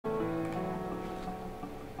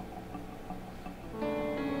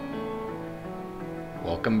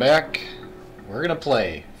Welcome back. We're gonna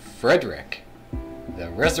play Frederick, the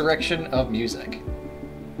Resurrection of Music.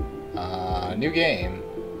 New game.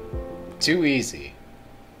 Too easy.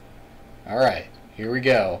 Alright, here we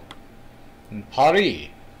go. In Paris.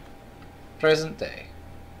 Present day.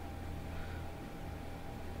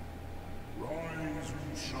 Rise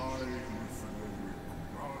and shine, Frederick.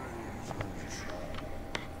 Rise and shine.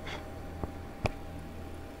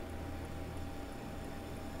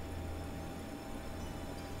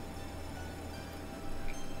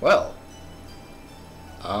 Well,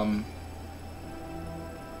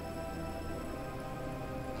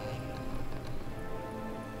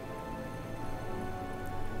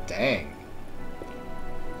 dang.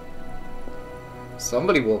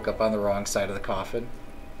 Somebody woke up on the wrong side of the coffin.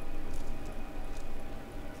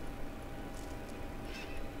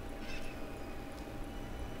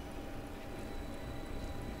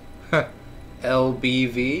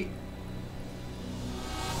 LBV?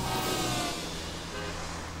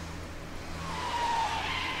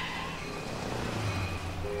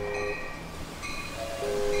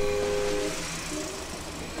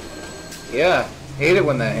 Yeah, hate it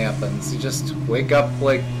when that happens. You just wake up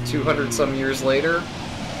like 200 some years later,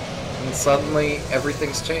 and suddenly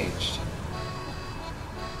everything's changed.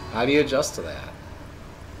 How do you adjust to that?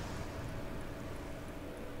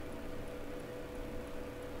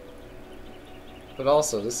 But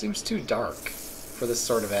also, this seems too dark for this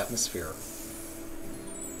sort of atmosphere.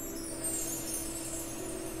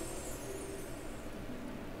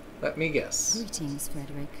 Let me guess. Greetings,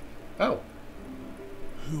 Frederick. Oh,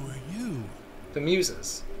 Who are you? the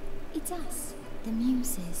Muses. It's us, the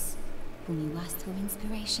Muses, whom you asked for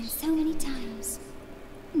inspiration so many times.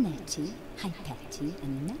 Nettie, Hypeti,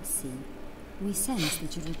 and Nessie, we sense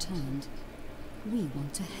that you returned. We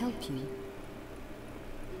want to help you.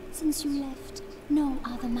 Since you left, no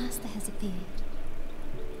other master has appeared.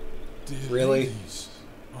 Dear Really? ladies,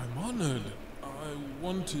 I'm honored. I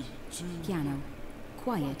wanted to... Piano,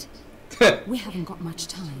 quiet. We haven't got much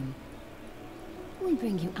time. We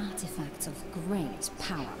bring you artifacts of great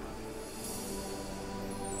power.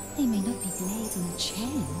 They may not be blades on a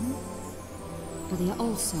chain, but they are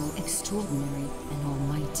also extraordinary and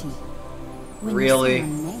almighty. When Really? the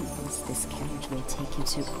sun nails, this carriage will take you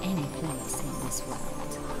to any place in this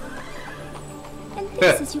world. And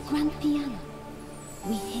this is your grand piano.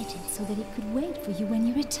 We hid it so that it could wait for you when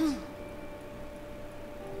you return.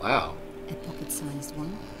 Wow. A pocket-sized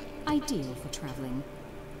one, ideal for traveling.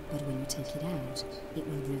 But when you take it out, it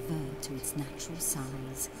will revert to its natural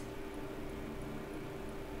size.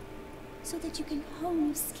 So that you can hone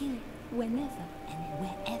your skill whenever and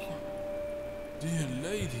wherever. Dear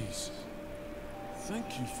ladies,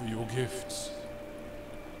 thank you for your gifts.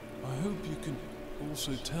 I hope you can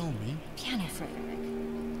also tell me... Piano Frederick,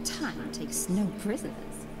 time takes no prisoners.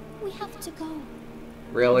 We have to go.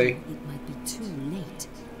 Really? It might be too late.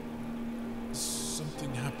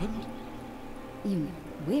 Something happened? You know,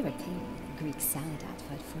 we're appearing in a Greek salad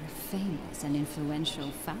advert for a famous and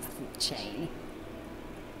influential fast food chain.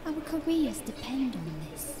 Our careers depend on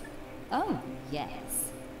this. Oh,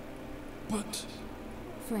 yes. But...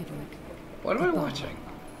 Frederick. What am I goodbye, watching?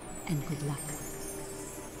 And good luck.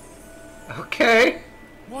 Okay.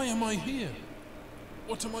 why am I here?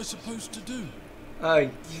 What am I supposed to do?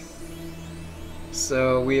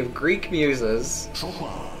 So we have Greek Muses. Cho-pin,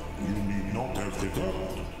 you need not have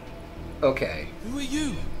returned. Okay. Who are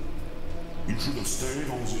you? You should have stayed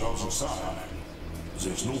on the other side.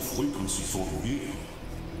 There's no frequency for you here.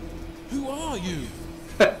 Who are you?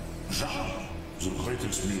 Jean, the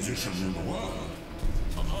greatest musician in the world.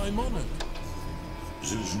 I'm honored.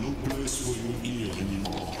 There's no place for you here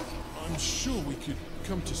anymore. I'm sure we could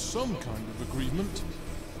come to some kind of agreement.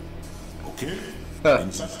 Okay? Huh. In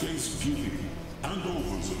that case, Gilly, hand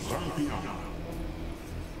over the grand piano.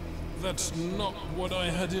 That's not what I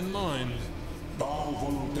had in mind. Bow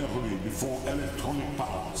voluntarily before electronic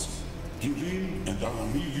powers. Give in, and I will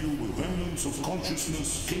leave you with remnants of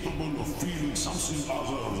consciousness capable of feeling something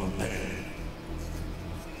other than pain.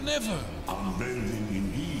 Never! Unbending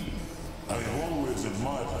indeed. I have always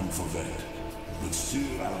admired you for that. But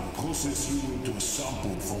still, I will process you into a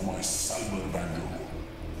sample for my cyber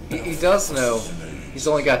banjo. He does know he's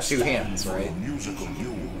only got two hands, For a right? musical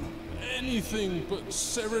duel. Anything but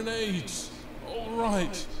serenades.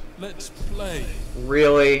 Alright, let's play.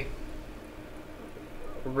 Really?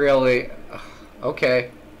 Really? Ugh,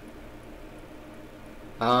 okay.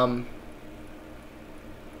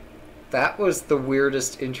 That was the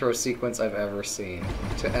weirdest intro sequence I've ever seen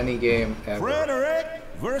to any game ever. Frederick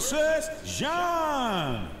versus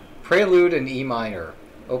Jean. Prelude in E minor,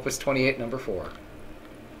 Opus 28, number 4.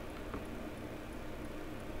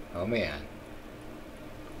 Oh man.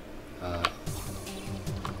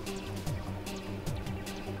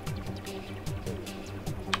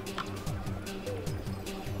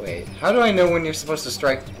 Wait, how do I know when you're supposed to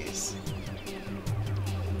strike these?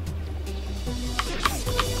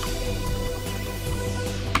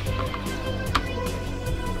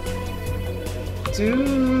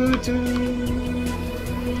 Do, do,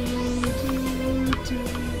 do, do.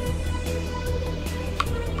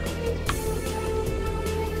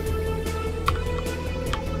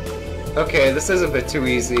 Okay, this is a bit too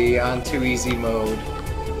easy on too easy mode.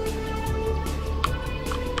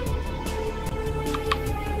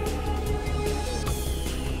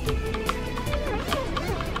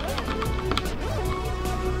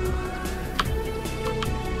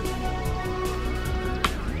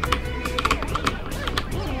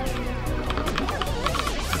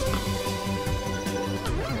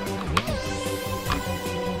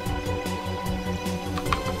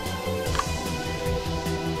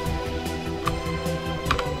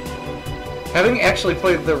 Having actually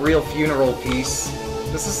played the real funeral piece,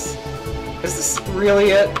 is this really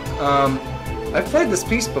it? I've played this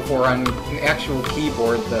piece before on an actual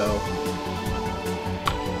keyboard, though.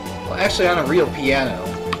 Well, actually on a real piano.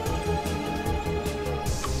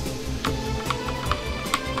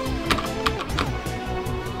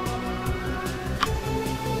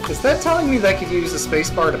 Is that telling me that I could use the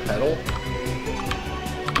spacebar to pedal?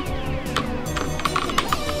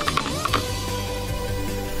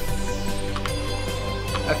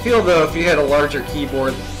 I feel, though, if you had a larger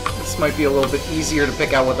keyboard, this might be a little bit easier to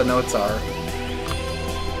pick out what the notes are.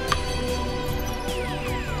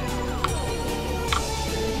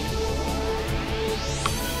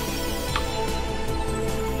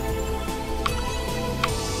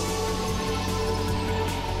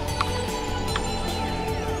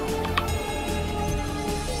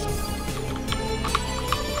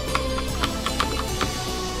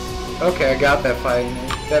 Okay, I got that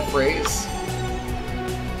phrase.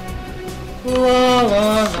 La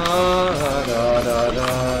la la da da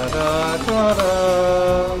da da da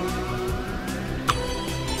da.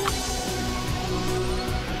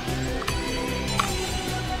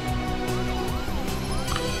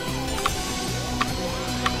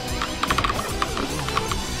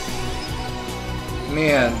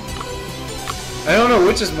 Man, I don't know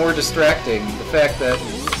which is more distracting. The fact that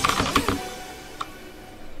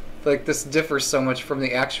like this differs so much from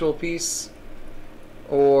the actual piece,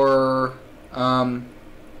 or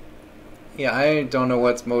yeah, I don't know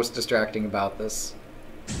what's most distracting about this.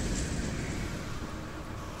 The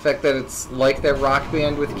fact that it's like that Rock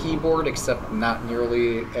Band with keyboard, except not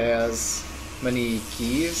nearly as many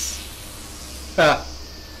keys. Ha!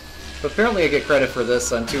 But apparently I get credit for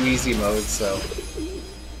this on too easy mode, so...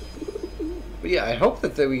 But yeah, I hope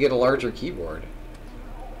that we get a larger keyboard.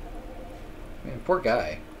 Man, poor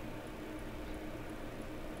guy.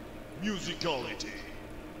 Musicality.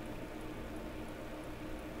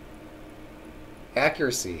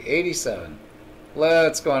 Accuracy, 87.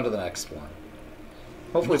 Let's go on to the next one.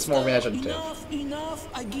 Hopefully it's more imaginative. Enough,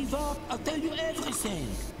 I give up. I'll tell you everything.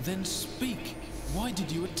 Then speak. Why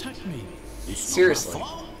did you attack me? It's Seriously. not my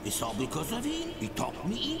fault. It's all because of him. He talked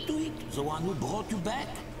me into it. The one who brought you back.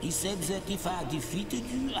 He said that if I defeated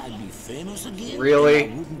you, I'd be famous again. Really?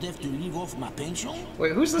 And I wouldn't have to live off my pension.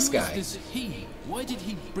 Wait, who's this guy? Who is this he? Why did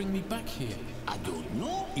he bring me back here? I don't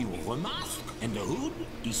know. He wore a mask and a hood.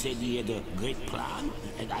 He said he had a great plan,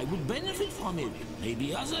 and I would benefit from it.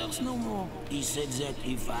 Maybe others no more. He said that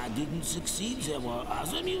if I didn't succeed, there were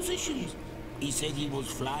other musicians. He said he was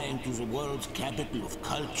flying to the world's capital of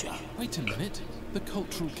culture. Wait a minute. The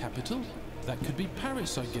cultural capital? That could be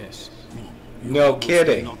Paris, I guess. No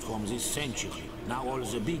kidding. Not from this century. Now all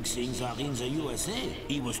the big things are in the USA.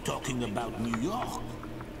 He was talking about New York.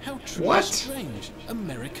 How truly What? strange.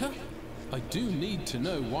 America? I do need to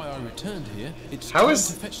know why I returned here. It's How time is-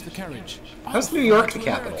 to fetch the carriage. how's I'll New York fly the to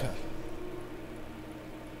capital? America.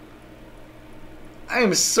 I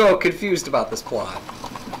am so confused about this plot.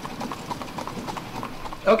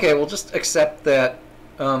 Okay, we'll just accept that,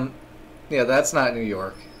 yeah, that's not New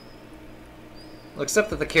York. We'll accept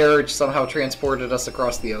that the carriage somehow transported us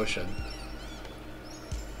across the ocean.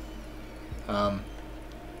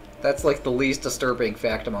 That's like the least disturbing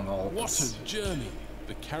fact among all of What this. a journey!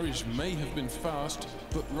 The carriage may have been fast,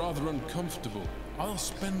 but rather uncomfortable. I'll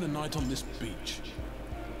spend the night on this beach.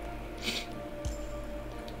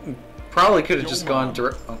 Probably could have just gone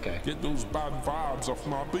direct. Okay. Get those bad vibes off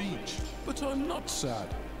my beach. But I'm not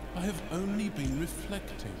sad. I have only been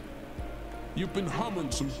reflecting. You've been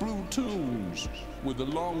humming some blue tunes with a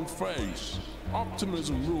long face.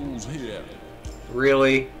 Optimism rules here.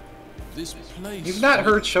 Really? This place. You've not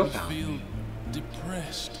heard makes me Cho-pin. feel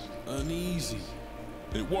depressed, uneasy.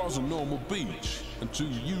 It was a normal beach until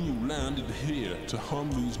you landed here to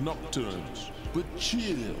hum these nocturnes. But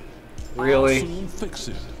chill. Really? I'll soon fix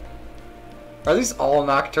it. Are these all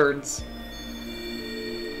nocturnes?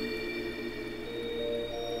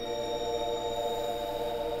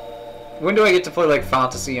 When do I get to play like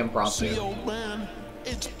fantasy impromptu? See, old man,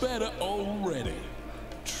 it's better already.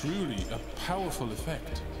 Truly a powerful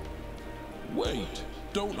effect. Wait,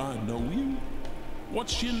 don't I know you?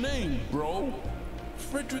 What's your name, bro?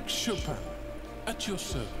 Frederick Chopin, at your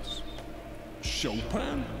service.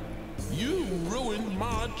 Chopin? You ruined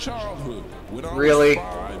my childhood. When I Really? was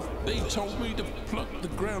 5, they told me to pluck the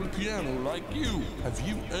grand piano like you. Have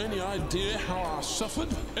you any idea how I suffered?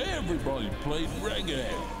 Everybody played reggae,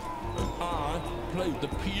 and I played the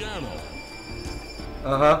piano.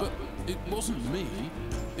 Uh-huh. But it wasn't me.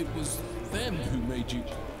 It was them who made you.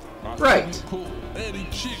 I Right. couldn't pull any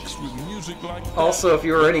chicks with music like that. Also, if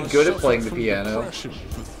you were any I good at suffered playing the from piano, depression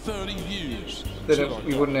for 30 years, then till I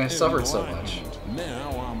you got wouldn't have suffered so enlightened. much.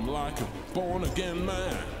 Now I'm like a born-again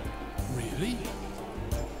man. Really?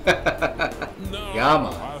 No, Yama.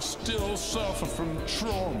 I still suffer from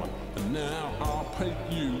trauma, and now I'll paint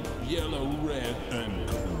you yellow, red, and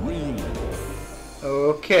green.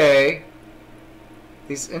 Okay.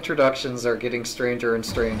 These introductions are getting stranger and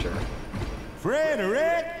stranger.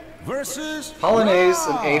 Frederick versus Polonaise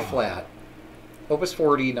in Rob. A flat. Opus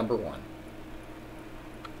 40, number 1.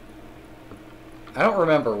 I don't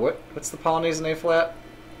remember. What's the Polonaise in A flat?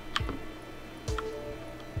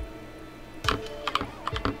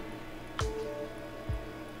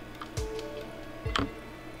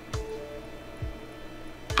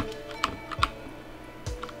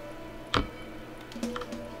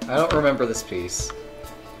 I don't remember this piece.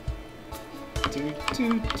 Do,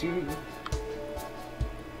 do, do.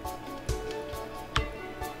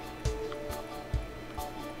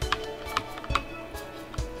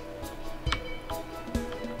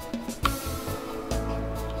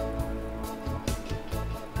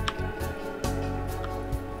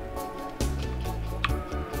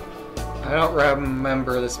 I don't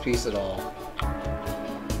remember this piece at all.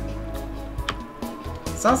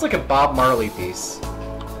 It sounds like a Bob Marley piece.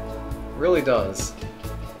 It really does.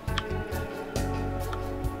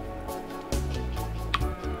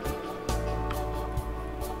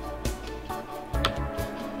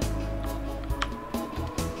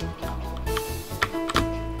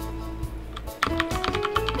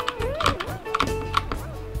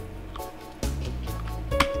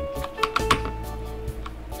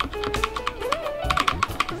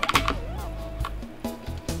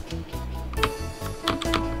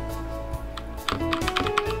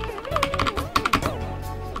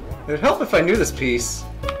 It would help if I knew this piece.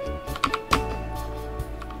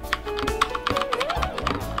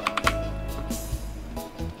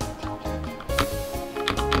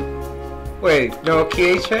 Wait, no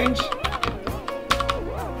key change?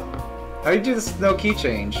 How do you do this with no key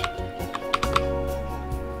change?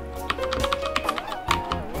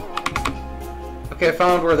 Okay, I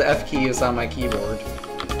found where the F key is on my keyboard.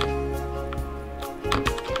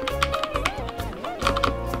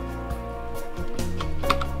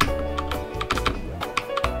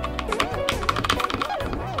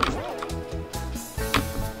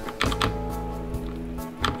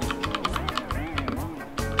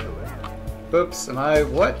 Oops, am I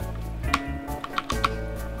what?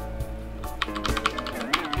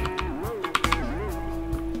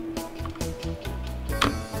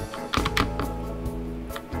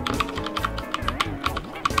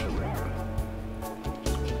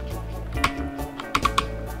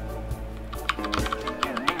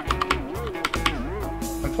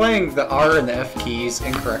 I'm playing the R and the F keys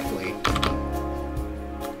incorrectly.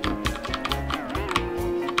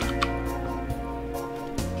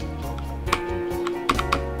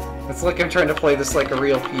 It's like I'm trying to play this like a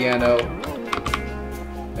real piano,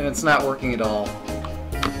 and it's not working at all.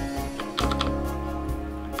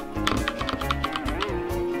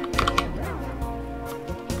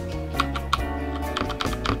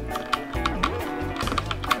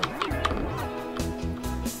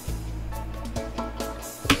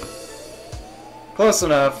 Close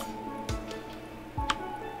enough.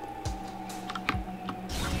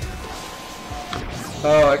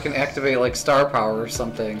 Oh, I can activate like star power or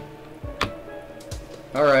something.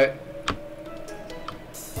 Alright.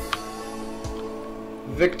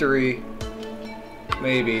 Victory.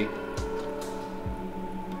 Maybe.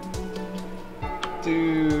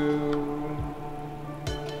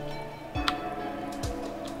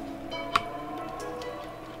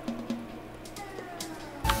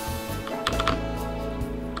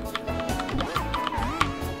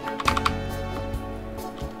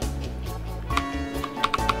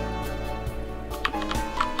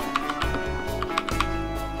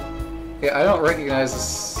 Yeah, I don't recognize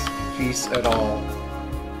this piece at all.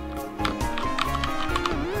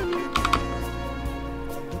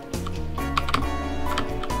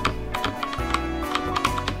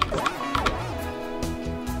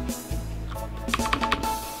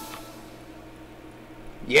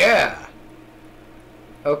 Yeah!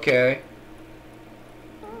 Okay.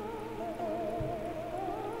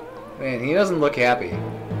 Man, he doesn't look happy.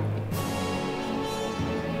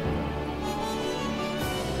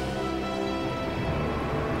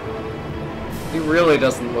 He really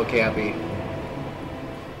doesn't look happy.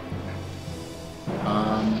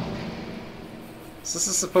 So this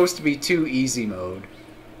is supposed to be 2 easy mode.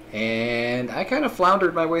 And I kind of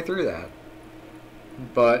floundered my way through that.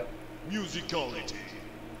 But Musicality.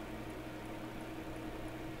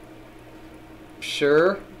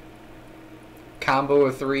 sure. Combo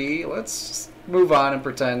of 3. Let's just move on and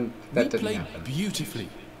pretend that didn't played happen. beautifully.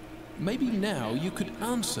 Maybe now you could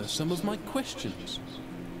answer some of my questions.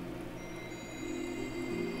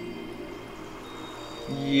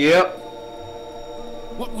 Yep.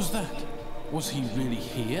 What was that? Was he really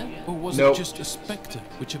here, or was Nope. it just a spectre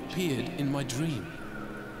which appeared in my dream?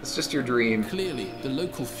 It's just your dream. Clearly, the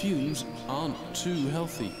local fumes aren't too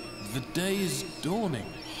healthy. The day is dawning.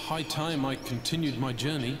 High time I continued my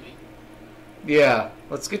journey. Yeah,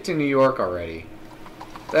 let's get to New York already.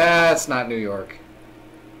 That's not New York.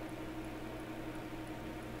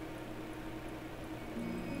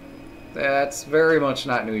 That's very much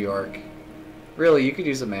not New York. Really, you could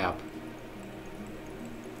use a map.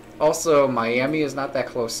 Also, Miami is not that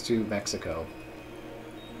close to Mexico.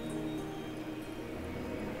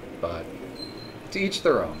 But, to each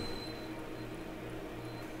their own.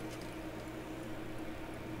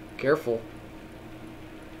 Careful.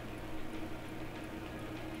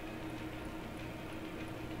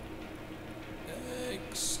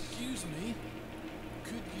 Excuse me?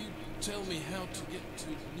 Could you tell me how to get to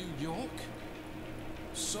New York?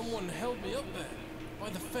 Someone held me up there, by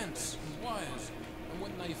the fence and wires, and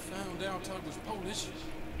when they found out I was Polish,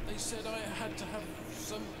 they said I had to have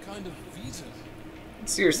some kind of visa.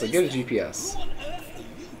 Seriously, get a GPS. Who on earth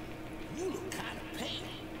are you? You look kind of pale.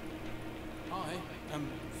 I am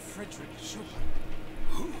Frederick Chopin.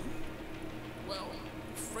 Who? Well,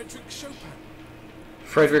 Frederick Chopin.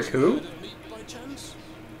 Frederick who? Heard of me by chance?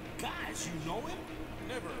 Guys, you know him?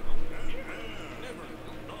 Never.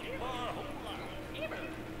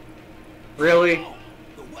 Really? Oh,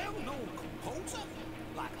 the well-known composer?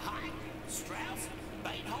 Like Haydn, Strauss,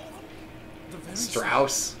 Beethoven? The very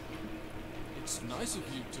Strauss? It's nice of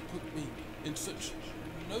you to put me in such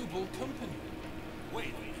noble company.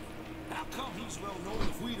 Wait, how come he's well-known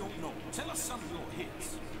if we don't know? Tell us some of your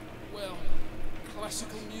hits. Well,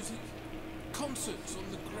 classical music, concerts on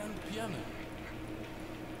the grand piano.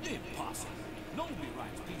 Impossible. Nobody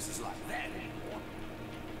writes pieces like that anymore.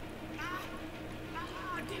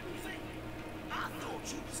 I didn't think. I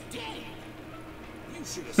thought you was dead. You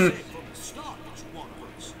should have said from the start that you want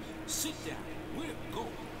us. Sit down. We're going.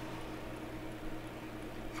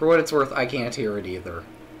 For what it's worth, I can't hear it either.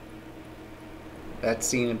 That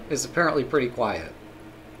scene is apparently pretty quiet.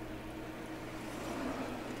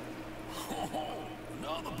 Oh,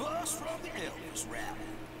 another bus from the Elvis rally.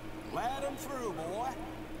 Glad I'm through, boy.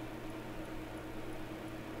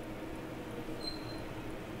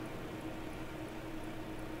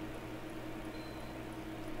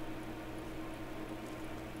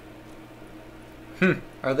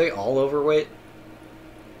 Are they all overweight?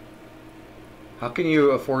 How can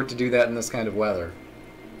you afford to do that in this kind of weather?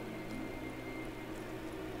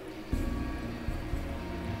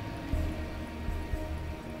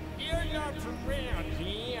 You're not from around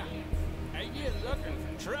here. Are you looking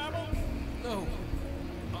for trouble? No,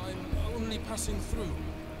 I'm only passing through.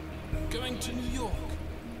 Going to New York.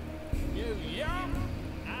 New York?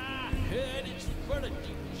 I heard it's full of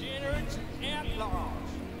degenerates and outlaws.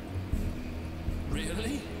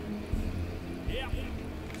 Really? Yep.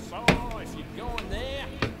 So if you're going there,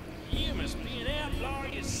 you must be an outlaw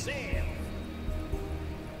yourself.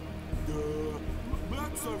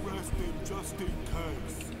 Let's arrest him just in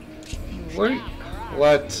case.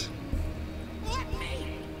 What? Let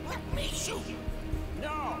me shoot.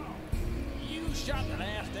 No. You shot the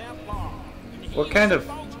last outlaw. and What he's kind of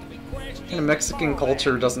supposed to be questioned in Mexican before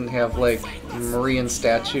culture that. doesn't have like Marian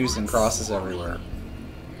statues and crosses everywhere?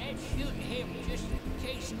 And shoot him just in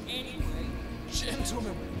case anyway.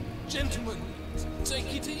 Gentlemen,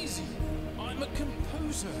 take it easy. I'm a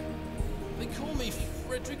composer. They call me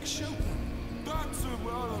Frederick Chopin. That's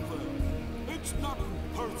irrelevant. It's nothing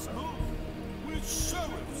personal. We're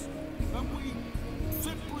sheriffs, and we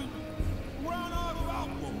simply ran out of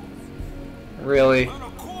outlaws. Really? And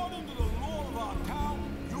according to the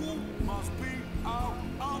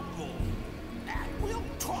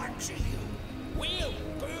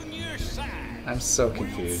I'm so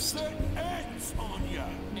confused. Eggs on ya.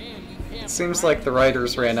 It seems like the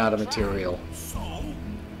writers ran out of material. So,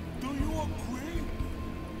 do you agree?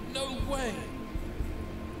 No way!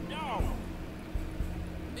 No.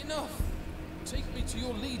 Enough! Take me to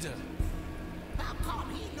your leader. How come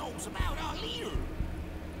he knows about our leader?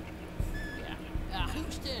 Yeah.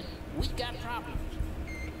 Houston, we got problems.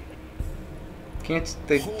 Can't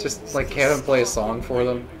they just, like, have him play a song for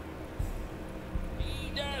them?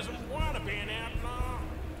 He doesn't want to be an outlaw.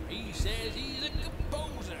 He says he's a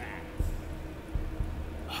composer.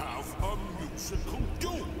 Have a musical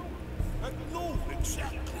duel. I know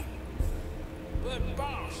exactly. But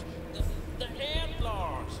boss, the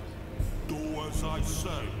outlaws. Do as I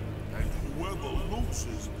say, and whoever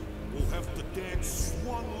loses will have to dance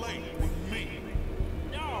Swan Lake with me.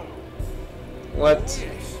 No. What?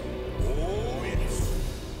 Yes. Oh, yes.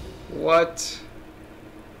 What?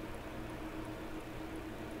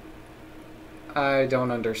 I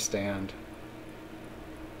don't understand.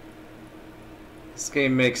 This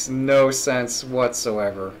game makes no sense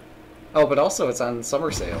whatsoever. Oh, but also it's on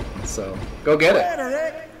summer sale, so go get it.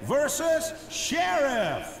 Frederick versus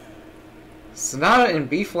Sheriff. Sonata in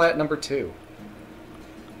B flat number 2.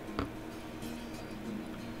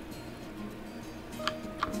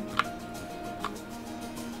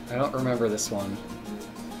 I don't remember this one.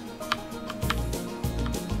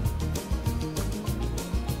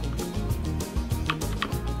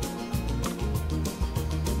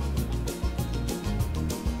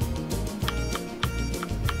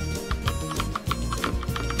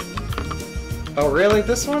 Oh, really?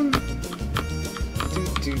 This one? Do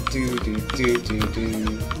do do do do do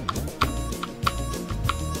do.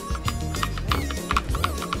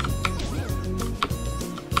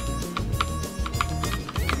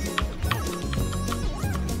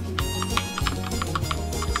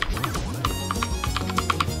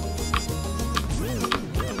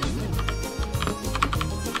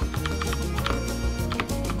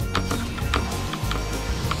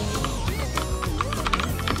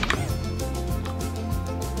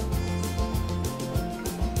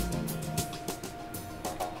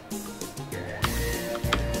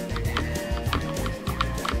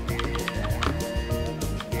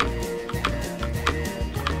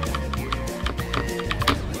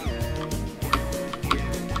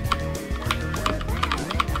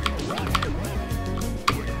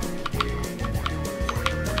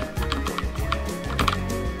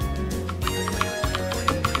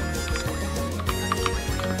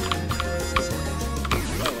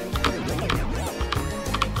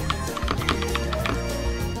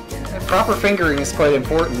 Proper fingering is quite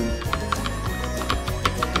important.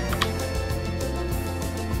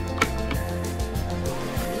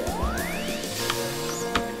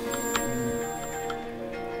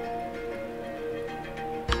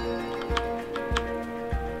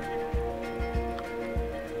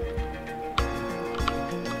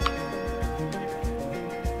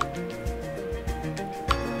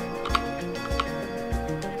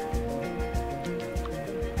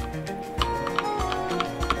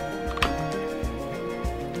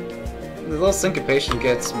 The little syncopation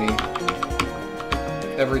gets me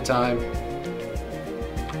every time.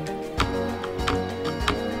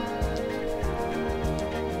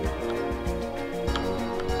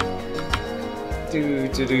 Do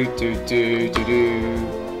do do do do do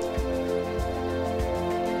do.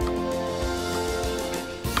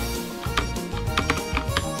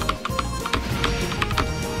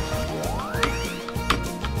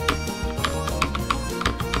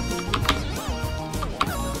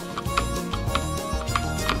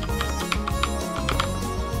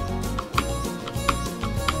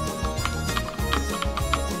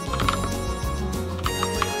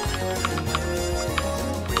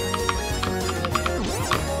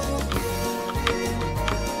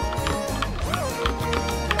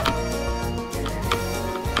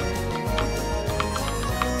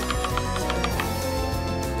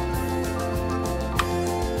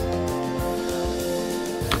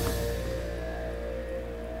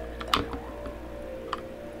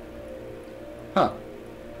 Huh.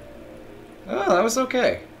 Oh, that was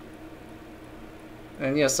okay.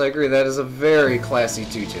 And yes, I agree, that is a very classy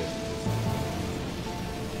tutu.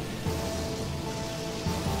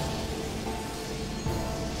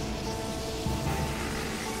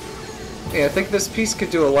 Yeah, I think this piece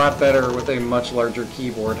could do a lot better with a much larger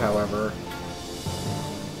keyboard, however.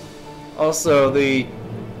 Also,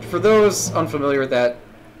 for those unfamiliar with that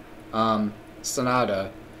sonata,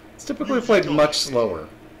 it's typically played much slower.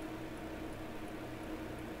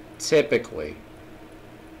 Typically.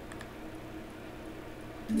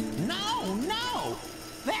 No, no!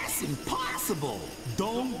 That's impossible.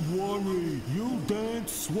 Don't worry. You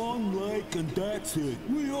dance Swan Lake and that's it.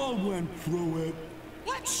 We all went through it.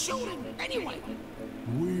 Let's shoot him anyway.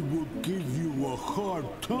 We will give you a hard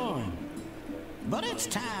time. But it's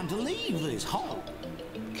time to leave this hole.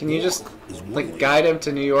 Can you just, like, guide him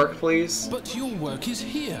to New York, please? But your work is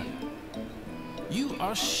here. You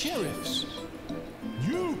are sheriffs.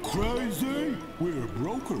 You crazy? We're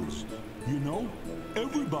brokers. You know,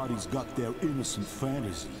 everybody's got their innocent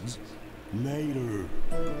fantasies. Later.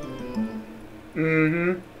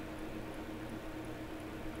 Mm-hmm.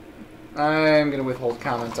 I'm gonna withhold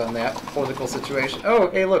comment on that political situation. Oh,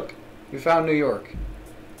 hey, look. We found New York.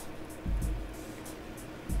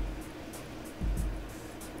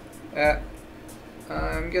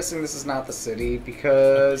 I'm guessing this is not the city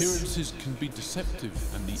because Appearances can be deceptive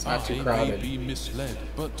and the not too eye may crowded. be misled,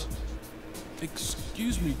 but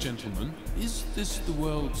excuse me, gentlemen, is this the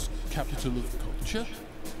world's capital of culture?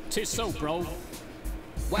 Tis so, bro.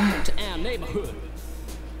 Welcome to our neighborhood.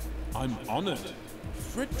 I'm honored.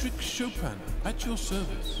 Frederick Chopin, at your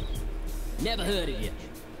service. Never heard of you,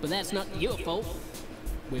 but that's not your fault.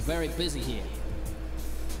 We're very busy here.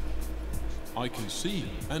 I can see.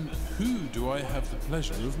 And who do I have the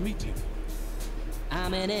pleasure of meeting?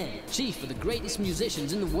 I'm NN, chief of the greatest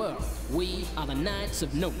musicians in the world. We are the Knights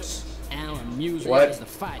of Notes. Our music What? is the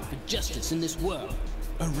fight for justice in this world.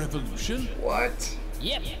 A revolution? what?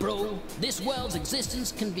 Yep, bro. This world's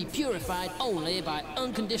existence can be purified only by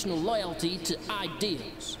unconditional loyalty to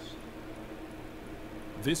ideals.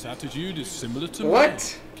 This attitude is similar to What?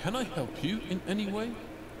 mine. Can I help you in any way?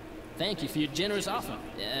 Thank you for your generous offer.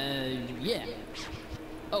 Yeah.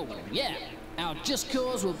 Oh, yeah. Our just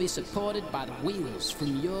cause will be supported by the wheels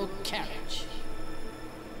from your carriage.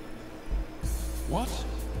 What?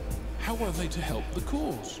 How are they to help the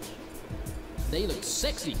cause? They look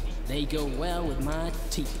sexy. They go well with my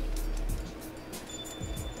teeth.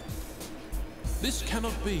 This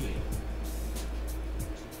cannot be.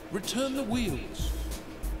 Return the wheels.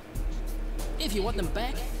 If you want them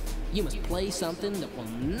back, you must play something that will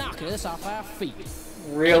knock us off our feet.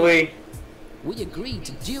 Really? We agreed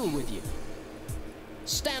to deal with you.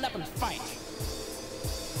 Stand up and fight.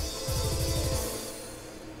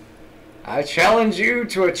 I challenge you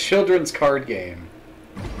to a children's card game.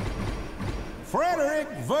 Frederick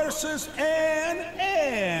versus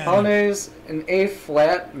N. Polonaise in A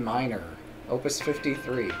flat minor, Opus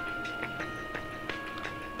 53.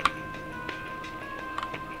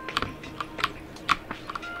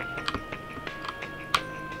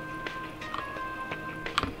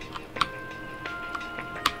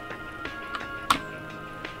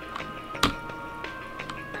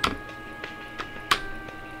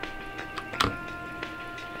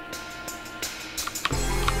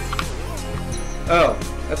 Oh,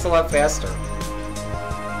 that's a lot faster.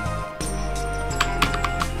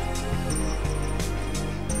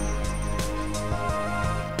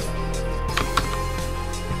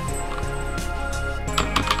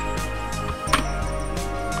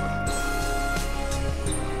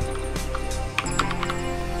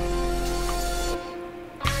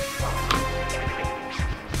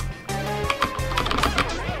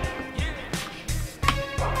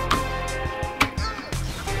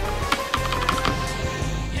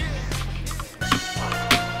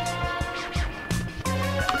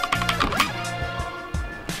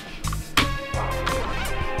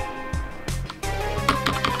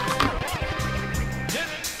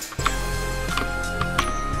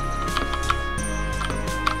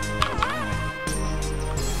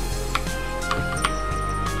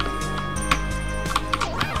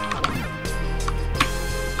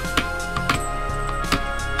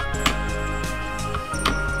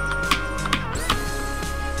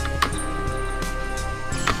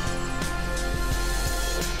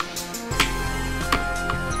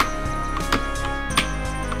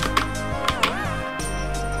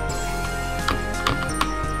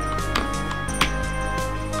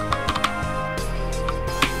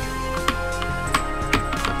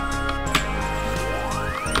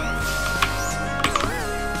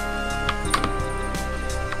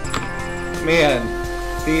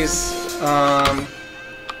 Man, these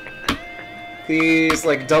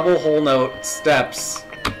like double whole note steps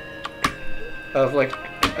of like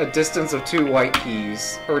a distance of 2 white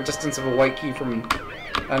keys, or a distance of a white key from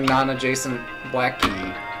a non-adjacent black key.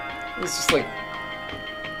 It's just like,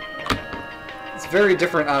 it's very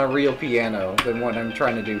different on a real piano than what I'm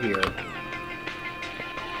trying to do here.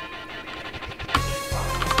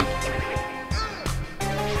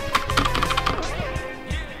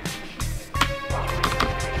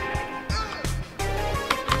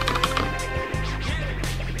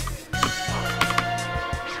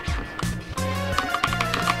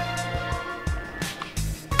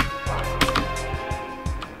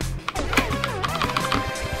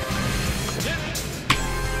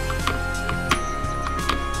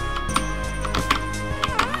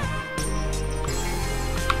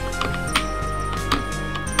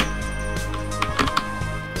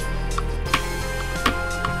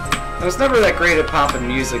 I was never that great at popping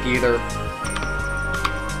music either.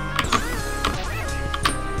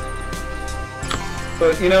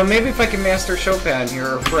 But, you know, maybe if I can master Cho-pin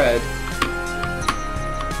here, or Fred.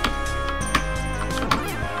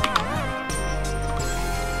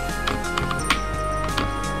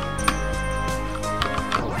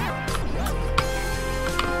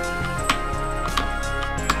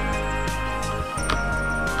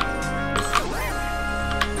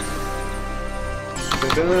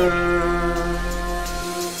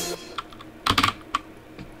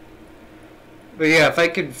 But yeah,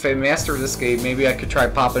 if I master this game, maybe I could try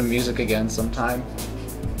popping music again sometime.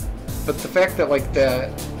 But the fact that like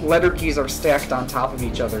the letter keys are stacked on top of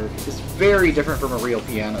each other is very different from a real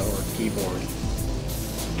piano or keyboard.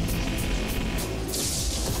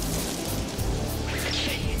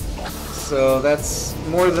 So that's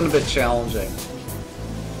more than a bit challenging.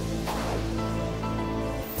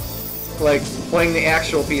 Like, playing the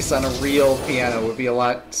actual piece on a real piano would be a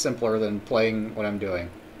lot simpler than playing what I'm doing.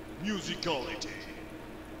 Musicality.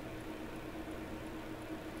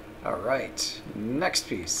 Alright, next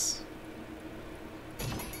piece.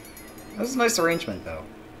 That's a nice arrangement, though.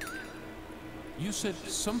 You said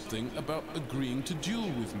something about agreeing to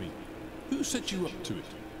duel with me. Who set you up to it?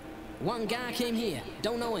 One guy came here,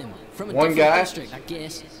 don't know him, from a One different guy? district, I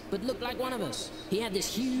guess, but looked like one of us. He had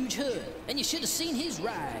this huge hood, and you should have seen his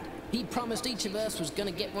ride. He promised each of us was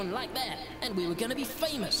gonna get one like that, and we were gonna be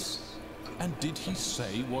famous. And did he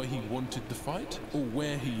say why he wanted the fight, or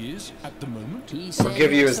where he is at the moment? He said give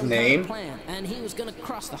he you had his some kind of name? plan, and he was gonna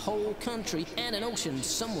cross the whole country and an ocean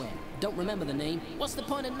somewhere. Don't remember the name. What's the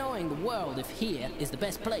point of knowing the world if here is the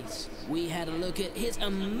best place? We had a look at his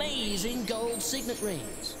amazing gold signet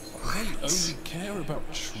rings. They only care about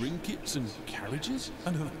trinkets and carriages,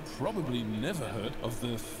 and have probably never heard of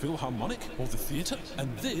the Philharmonic or the theatre.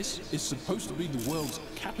 And this is supposed to be the world's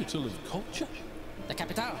capital of culture? The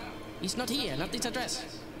capital? It's not here, not this address.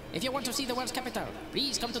 If you want to see the world's capital,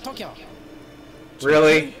 please come to Tokyo.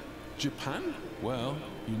 Really? Japan? Well,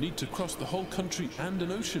 you need to cross the whole country and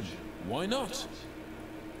an ocean. Why not?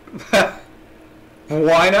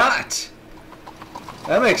 Why not?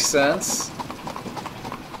 That makes sense.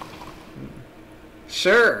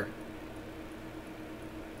 Sure.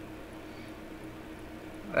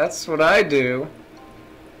 That's what I do.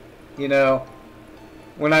 You know,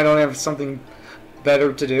 when I don't have something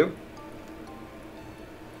better to do.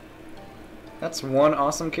 That's one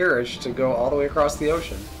awesome carriage to go all the way across the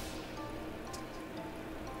ocean.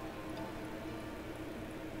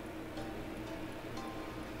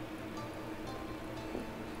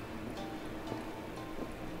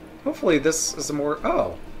 Hopefully this is a more...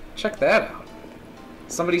 Oh, check that out.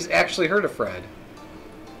 Somebody's actually heard of Fred.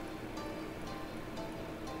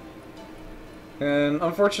 And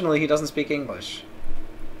unfortunately, he doesn't speak English.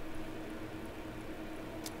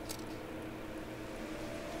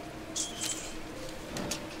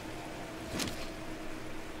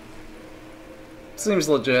 Seems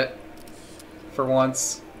legit. For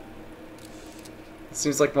once. It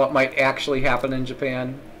seems like what might actually happen in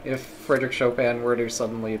Japan if Frederick Chopin were to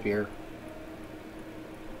suddenly appear.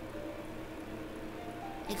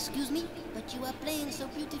 Excuse me, but you are playing so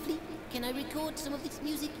beautifully. Can I record some of this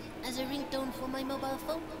music as a ringtone for my mobile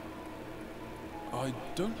phone? I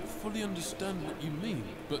don't fully understand what you mean,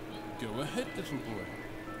 but go ahead, little boy.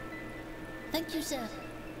 Thank you, sir.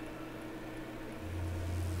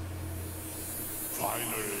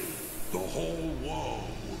 Finally, the whole world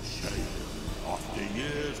will shake. After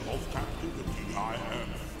years of captivity, I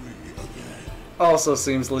am free again. Also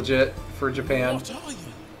seems legit for Japan. What are you?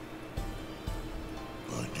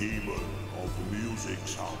 A demon of music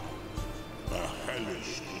sounds. A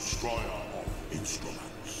hellish destroyer of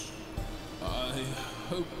instruments. I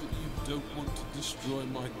hope that you don't want to destroy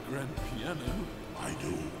my grand piano. I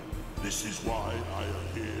do. This is why I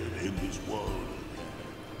appeared in this world.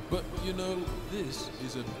 But, you know, this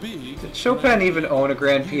is a big... Did Chopin even own a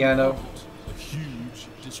grand piano? A huge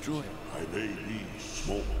destroyer. I may be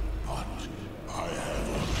small, but I have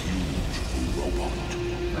a huge robot.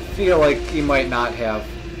 I feel like he might not have.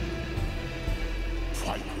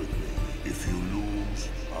 Fight with me. If you lose,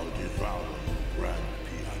 I'll devour the grand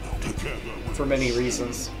piano together with For many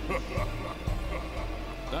reasons.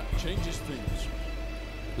 That changes things.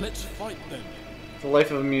 Let's fight then. The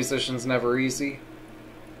life of a musician's never easy.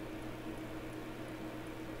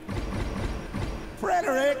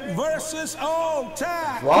 Frederick versus Old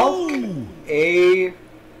Tack. Valk Ooh. A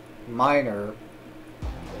minor.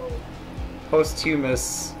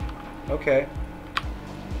 Posthumous. Okay.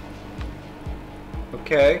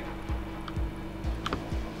 Okay.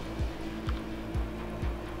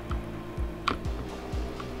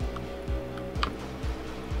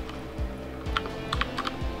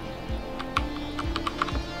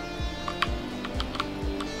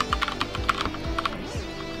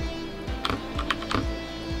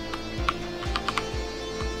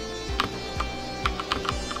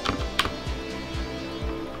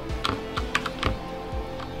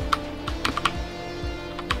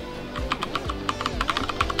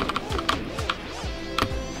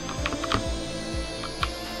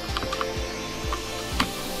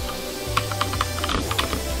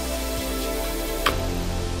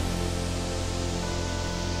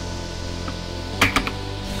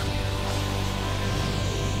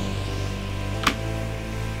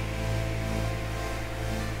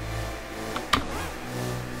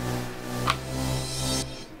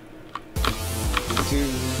 do.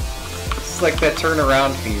 It's like that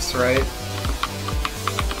turnaround piece, right?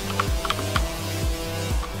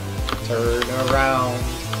 Turn around.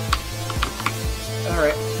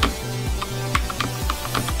 Alright.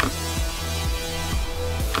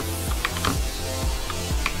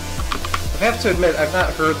 I have to admit, I've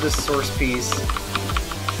not heard this source piece.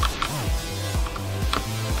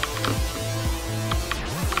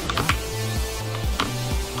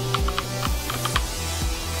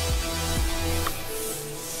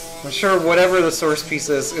 I'm sure whatever the source piece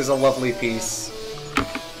is a lovely piece.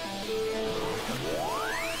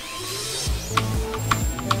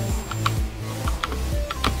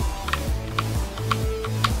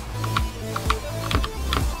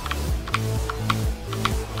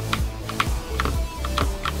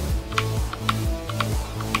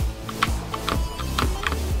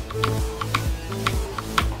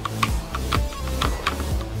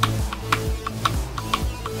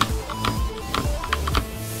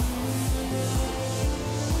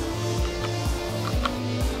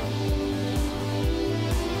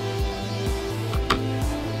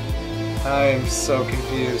 I'm so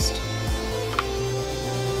confused.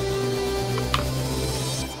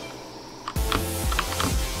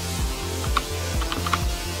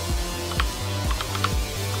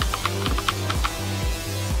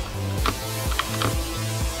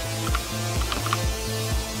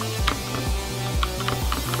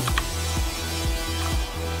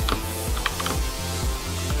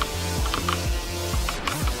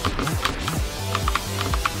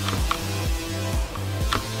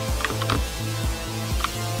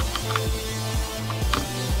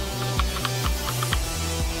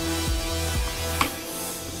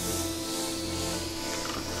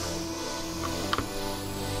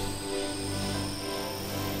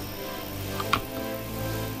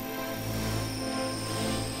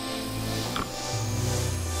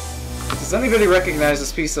 Does anybody recognize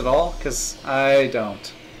this piece at all? Because I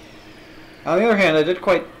don't. On the other hand, I did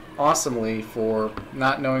quite awesomely for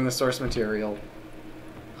not knowing the source material.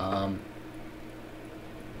 But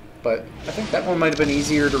I think that one might have been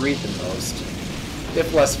easier to read than most,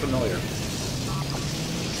 if less familiar.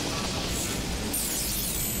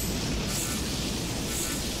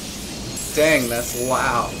 Dang, that's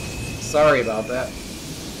loud. Sorry about that.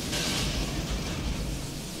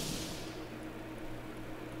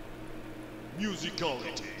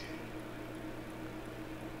 Musicality.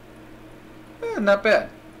 Not bad.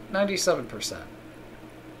 97%.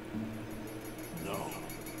 No.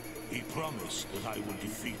 He promised that I would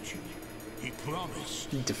defeat you. He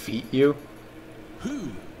promised. Defeat you?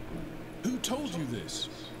 Who? Who told you this?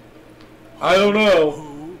 I don't know.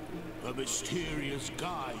 Who? A mysterious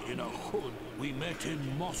guy in a hood. We met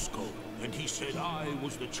in Moscow, and he said I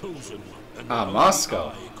was the chosen one. And Moscow.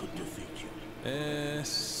 I could defeat you.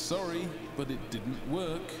 Sorry, but it didn't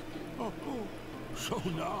work. Oh, so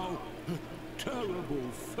now, a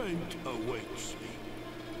terrible fate awaits me.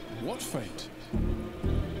 What fate?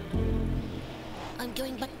 I'm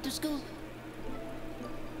going back to school.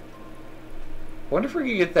 Wonder if we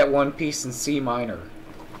could get that one piece in C minor.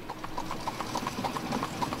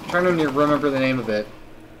 I'm trying to remember the name of it.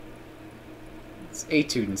 It's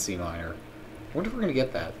Etude in C minor. Wonder if we're gonna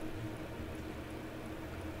get that.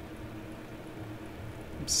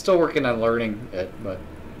 I'm still working on learning it, but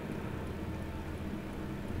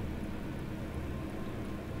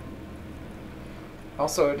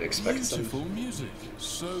also I'd expect beautiful music,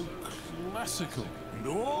 so classical.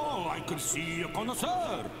 No, I could see a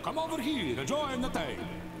connoisseur. Come over here and join the table.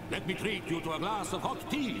 Let me treat you to a glass of hot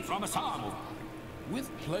tea from a samovar.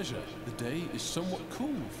 With pleasure. The day is somewhat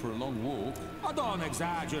cool for a long walk. Oh, don't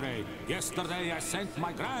exaggerate. Yesterday I sent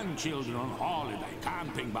my grandchildren on holiday,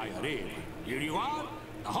 camping by a river. Here you are,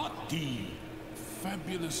 the hot tea.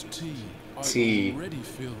 Fabulous tea. Tea. I already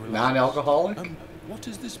feel relaxed. Non-alcoholic? What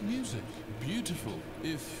is this music? Beautiful,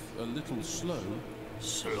 if a little slow.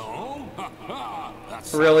 Slow?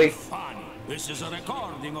 That's Really? funny. This is a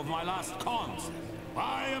recording of my last concert.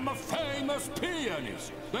 I am a famous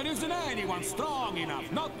pianist. There isn't anyone strong enough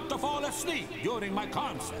not to fall asleep during my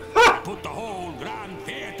concert. I put the whole Grand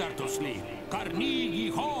Theatre to sleep. Carnegie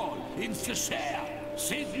Hall, in Cheshire,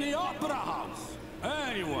 Sydney Opera House.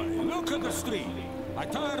 Anyway, look at the street. I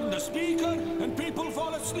turn the speaker and people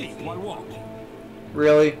fall asleep while walking.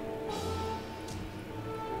 Really?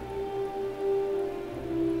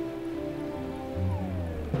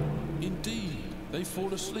 Indeed, they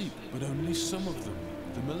fall asleep, but only some of them.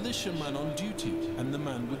 The militiaman on duty and the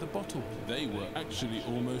man with the bottle. They were actually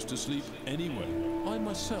almost asleep anyway. I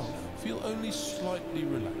myself feel only slightly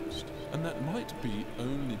relaxed. and that might be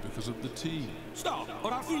only because of the tea. Stop,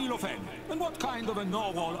 or I'll feel offended. And what kind of a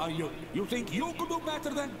know-all are you? You think you could do better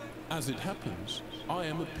than... As it happens, I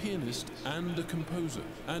am a pianist and a composer,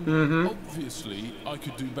 and obviously I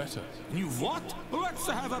could do better. You what? Let's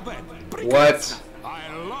have a bet. What?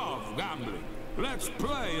 I love gambling. Let's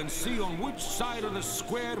play and see on which side of the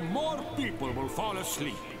square more people will fall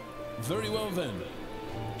asleep. Very well then.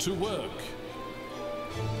 To work.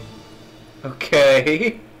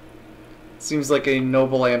 Okay. Seems like a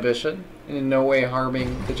noble ambition, and in no way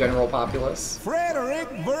harming the general populace. Frederick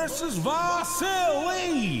versus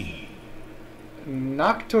Vasily!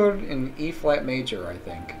 Nocturne in E-flat major, I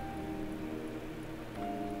think.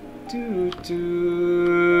 Do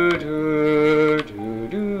do do do do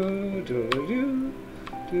do do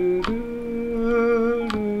do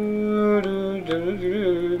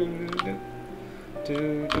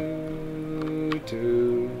do do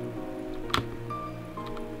do.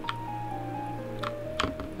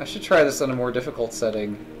 I should try this on a more difficult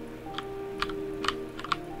setting.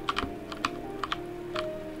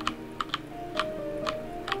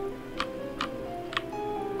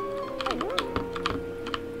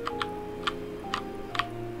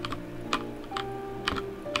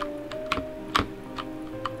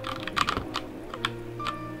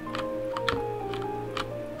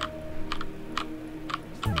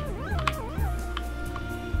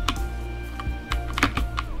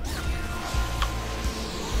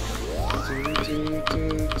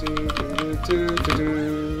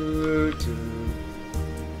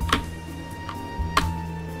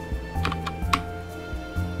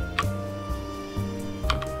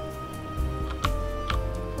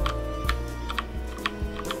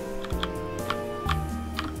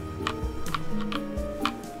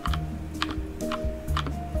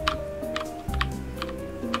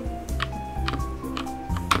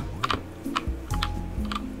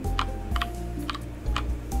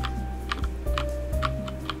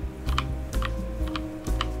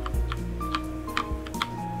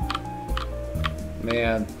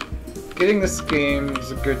 Man, getting this game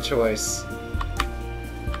is a good choice.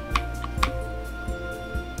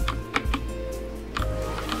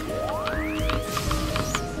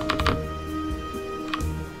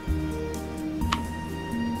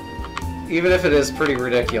 Even if it is pretty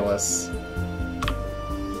ridiculous.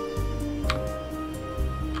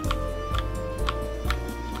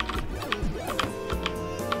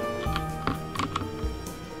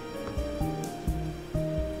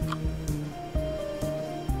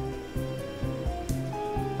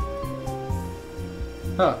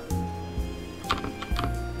 Huh.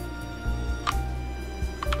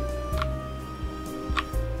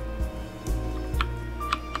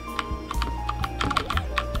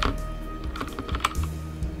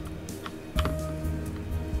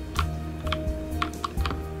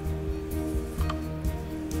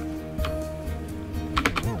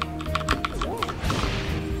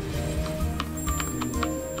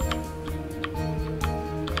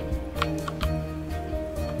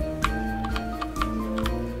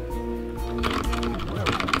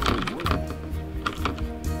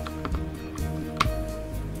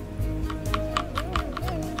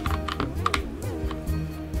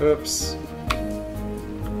 Oops.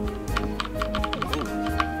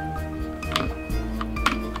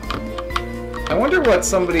 I wonder what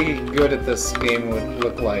somebody good at this game would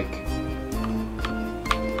look like.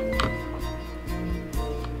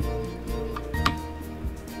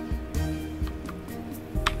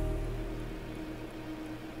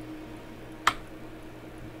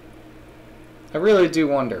 I really do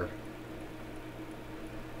wonder.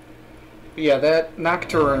 But yeah, that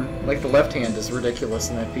Nocturne, like the left hand, is ridiculous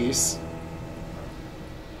in that piece.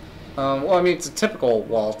 Well, I mean, it's a typical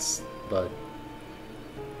waltz, but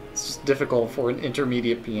it's just difficult for an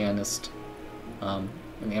intermediate pianist, an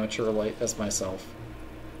amateur like as myself.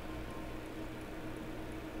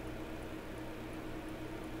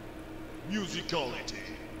 Musicality.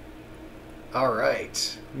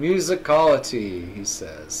 Alright. Musicality, he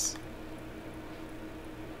says.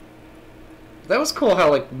 That was cool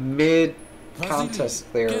how, like,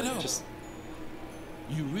 mid-contest there, just...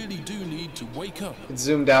 You really do need to wake up. It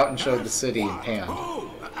zoomed out and showed the city in pan.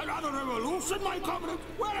 Oh, another revolution, my comrade?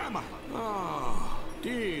 Where am I? Ah,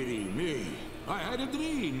 dearie me. I had a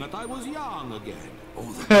dream that I was young again.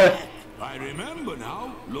 Oh, that. I remember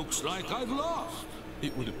now. Looks like I've lost.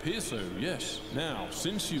 It would appear so, yes. Now,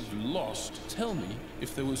 since you've lost, tell me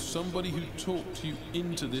if there was somebody who talked you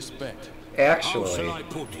into this bet. Actually... How shall I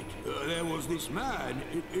put it? There was this man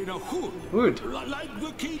in a hood. Hood? Like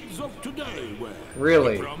the kids of today wear.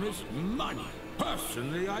 Really? He promised money.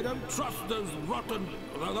 Personally, I don't trust those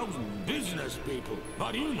those business people.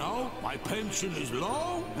 But you know, my pension is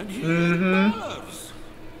low, and he dollars.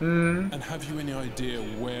 And have you any idea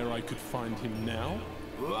where I could find him now?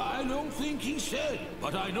 I don't think he said,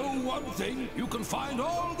 but I know one thing. You can find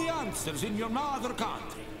all the answers in your mother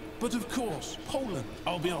country. But of course, Poland.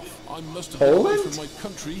 I'll be off. I must have been away Poland? from my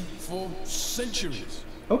country for centuries.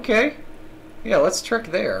 Okay. Yeah, let's trek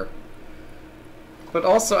there. But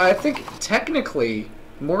also, I think technically,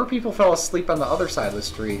 more people fell asleep on the other side of the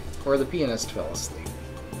street, where the pianist fell asleep.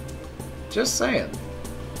 Just saying.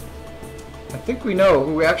 I think we know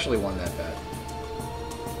who actually won that bet.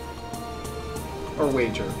 Or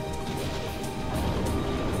wager.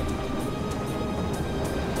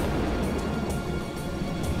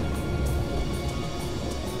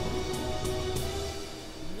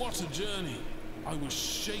 What a journey! I was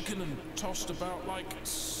shaken and tossed about like,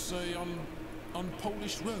 say, on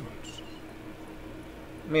Polish roads.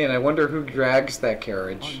 Man, I wonder who drags that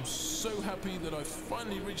carriage. I'm so happy that I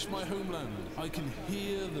finally reached my homeland. I can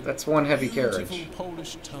hear the That's one heavy beautiful carriage.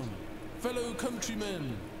 Polish tongue. Fellow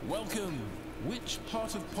countrymen, welcome. Which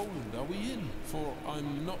part of Poland are we in? For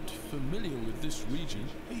I'm not familiar with this region.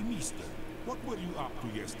 Hey, mister, what were you up to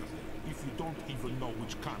yesterday, if you don't even know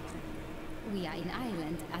which country? We are in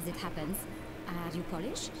Ireland, as it happens. Are you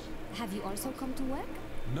Polish? Have you also come to work?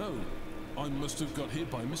 No, I must have got here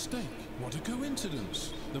by mistake. What a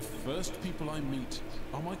coincidence. The first people I meet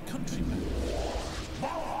are my countrymen.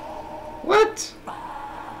 What?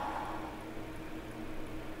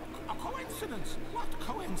 A coincidence? What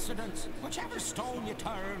coincidence? Whichever stone you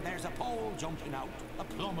turn, there's a pole jumping out. A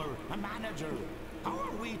plumber, a manager. How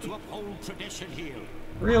are we to uphold tradition here?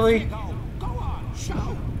 Really? Go on,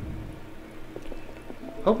 show.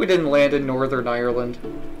 Hope we didn't land in Northern Ireland.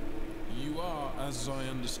 You are, as I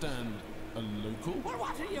understand, a local? Well,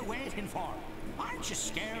 what are you waiting for? Aren't you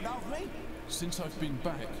scared of me? Since I've been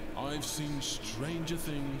back, I've seen stranger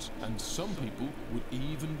things, and some people would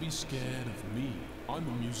even be scared of me. I'm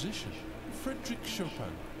a musician, Frederick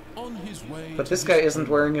Chopin, on his way. But this guy isn't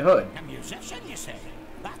wearing a hood. A musician, you say?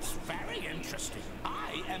 That's very interesting.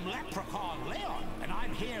 I am Leprechaun Leon, and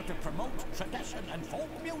I'm here to promote tradition and folk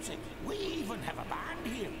music. We even have a band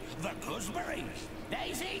here, the Gooseberries.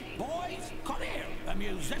 Daisy, boys, come here. A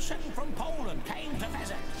musician from Poland came to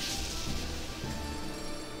visit.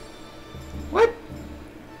 What?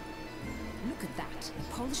 Look at that,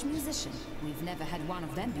 a Polish musician. We've never had one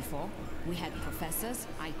of them before. We had professors,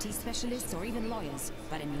 IT specialists, or even lawyers.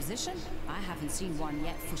 But a musician? I haven't seen one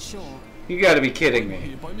yet for sure. You gotta be kidding me.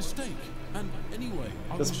 Here by mistake. And anyway,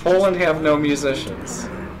 Does Poland have no musicians?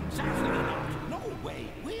 Certainly not. No way.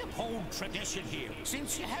 We uphold tradition here.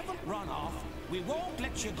 Since you haven't run off, we won't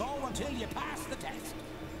let you go until you pass the test.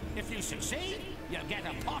 If you succeed, you'll get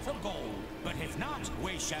a pot of gold. But if not,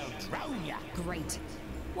 we shall drown you. Great.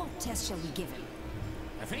 What test shall we give him?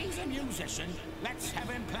 If he's a musician, let's have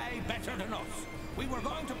him play better than us. We were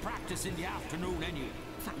going to practice in the afternoon anyway.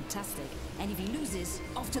 Fantastic. And if he loses,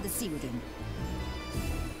 off to the sea with him.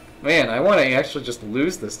 Man, I want to actually just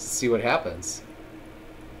lose this to see what happens.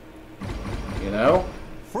 You know?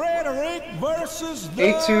 Frederick versus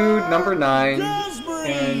the Etude number 9 Gooseberries.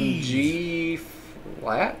 and G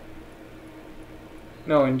flat?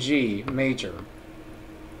 No, in G major.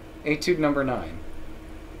 Etude number 9.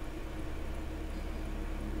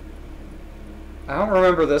 I don't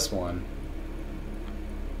remember this one.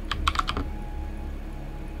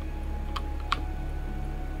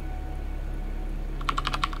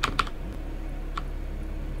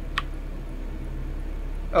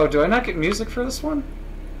 Oh, do I not get music for this one?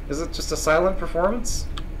 Is it just a silent performance?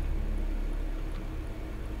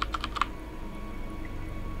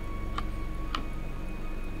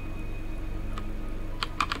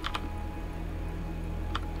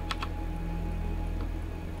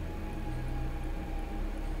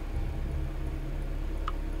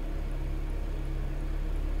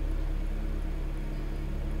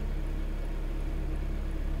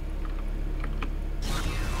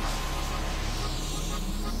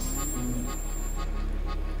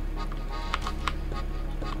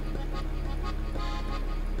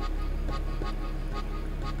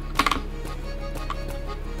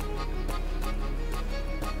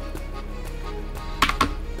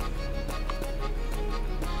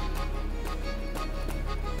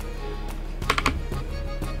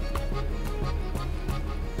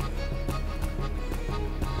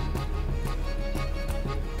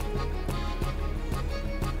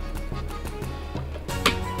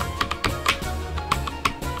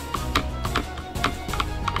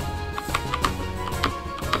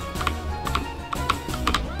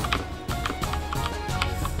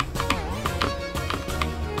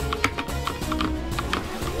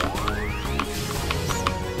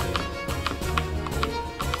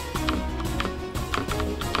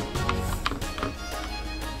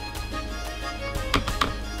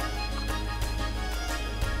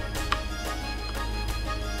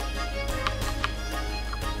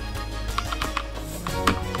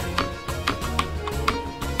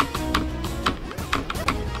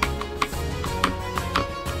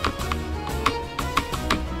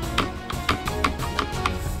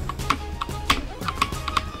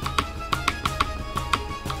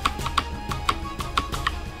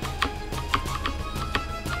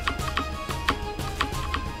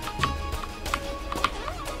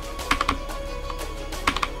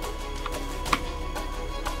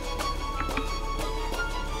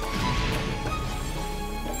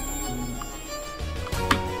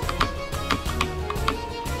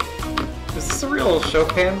 Is this a real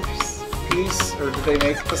Cho-pin piece, or did they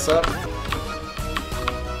make this up?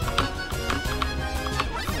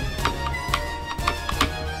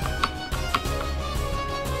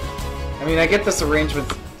 I mean, I get this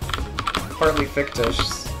arrangement's partly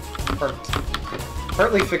fictitious.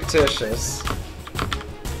 Partly fictitious.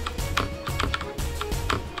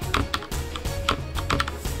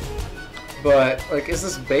 But, like, is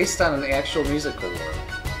this based on an actual musical work?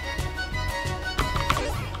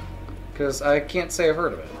 Because I can't say I've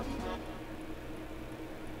heard of it.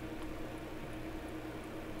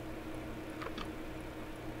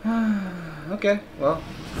 Okay, well.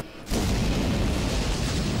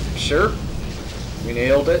 Sure. We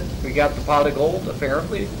nailed it. We got the pot of gold,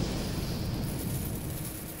 apparently.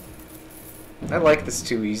 I like this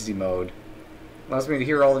too easy mode. Allows me to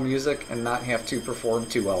hear all the music and not have to perform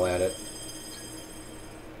too well at it.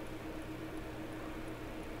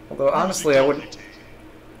 Although, honestly, I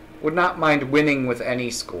would not mind winning with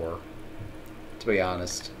any score, to be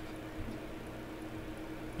honest.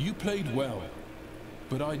 You played well,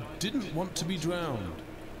 but I didn't want to be drowned.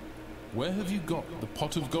 Where have you got the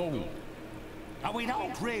pot of gold? We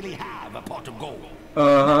don't really have a pot of gold.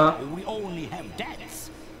 Uh-huh. We only have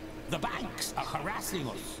debts. The banks are harassing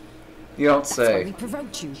us. You don't That's say. why we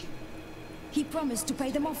provoked you. He promised to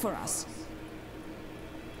pay them off for us.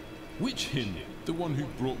 Which him? The one who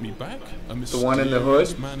brought me back? A The one in the hood?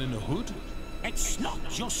 mysterious man in a hood? It's not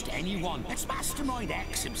just anyone. It's Mastermind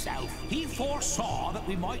X himself. He foresaw that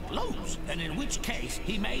we might lose, and in which case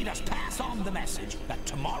he made us pass on the message that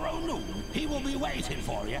tomorrow noon he will be waiting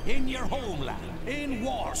for you in your homeland, in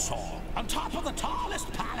Warsaw, on top of the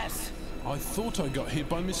tallest palace. I thought I got here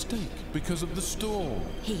by mistake because of the storm.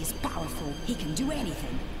 He is powerful. He can do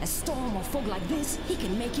anything. A storm or fog like this, he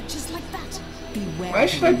can make it just like that. Beware. Why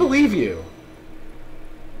should I believe you?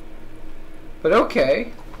 But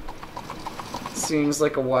okay. Seems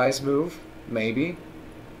like a wise move. Maybe.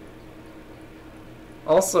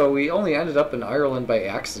 Also, we only ended up in Ireland by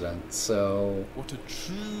accident, so... What a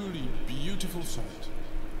truly beautiful sight.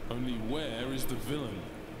 Only where is the villain?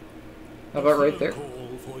 How about right there?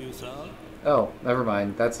 Call for you, sir. Oh, never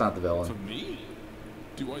mind. That's not the For villain. me?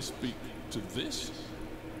 Do I speak to this?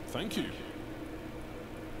 Thank you.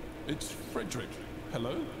 It's Frederick.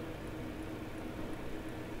 Hello?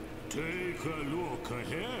 Take a look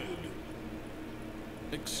ahead.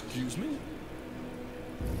 Excuse me?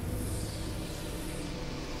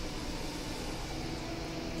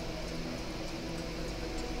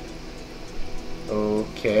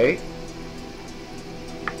 Okay.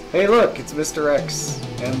 Hey look, it's Mr. X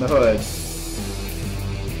and the hood.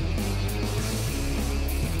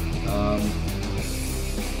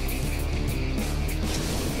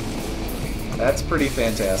 That's pretty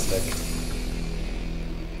fantastic.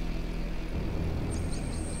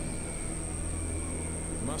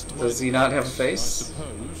 Does he not have a face? I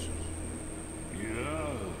suppose.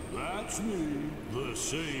 Yeah, that's me, the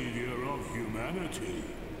savior of humanity.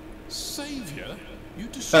 Savior? You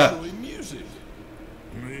destroy music.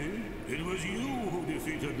 Me? It was you who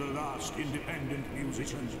defeated the last independent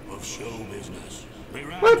musicians of show business. They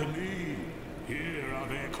ran to me. Here are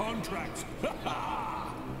their contracts.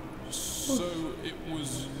 So it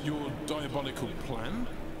was your diabolical plan?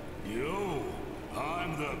 Yo,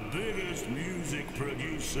 I'm the biggest music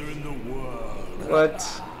producer in the world.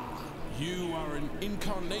 What? You are an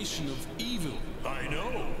incarnation of evil. I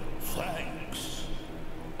know. Thanks.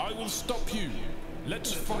 I will stop you.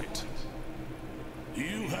 Let's fight.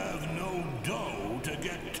 You have no dough to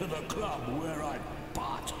get to the club where I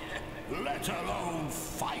party, let alone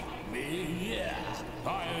fight me, yeah.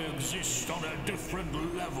 I exist on a different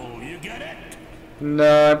level, you get it?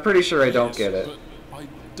 No, I'm pretty sure I don't Yes, get it. But I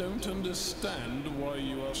don't understand why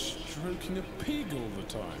you are stroking a pig all the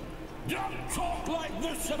time. Don't talk like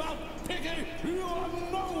this about Piggy! You are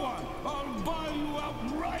no one! I'll buy you out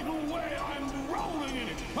right away! I'm rolling in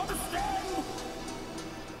it! Understand?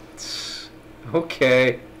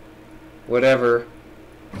 Okay. Whatever.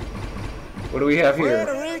 What do we have here?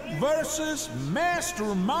 Frederick versus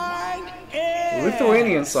Mastermind X.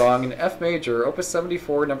 Lithuanian song in F major, Opus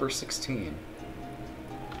 74, number 16.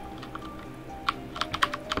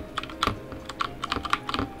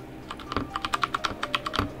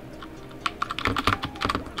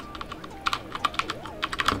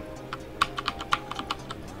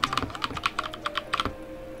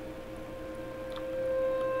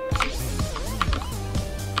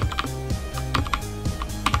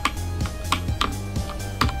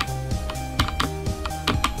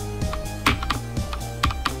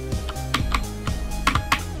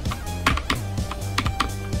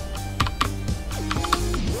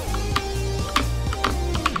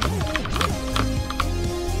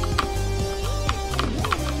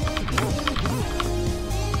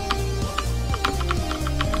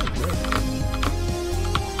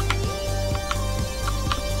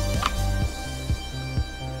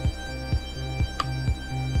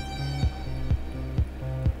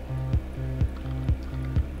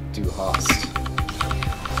 Du hast.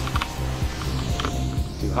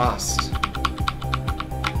 Du hast.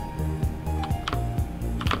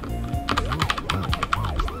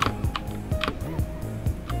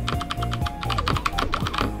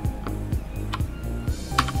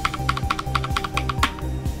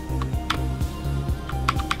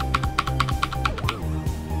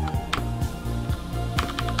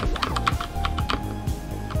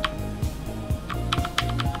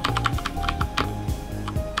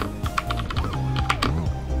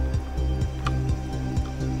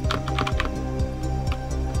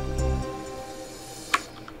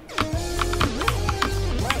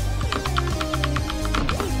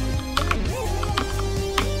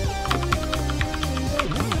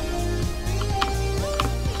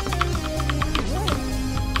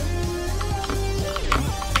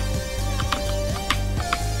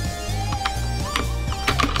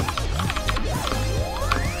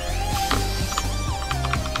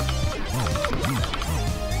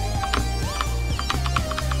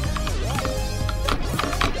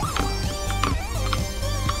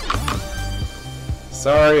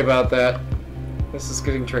 Sorry about that. This is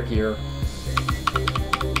getting trickier.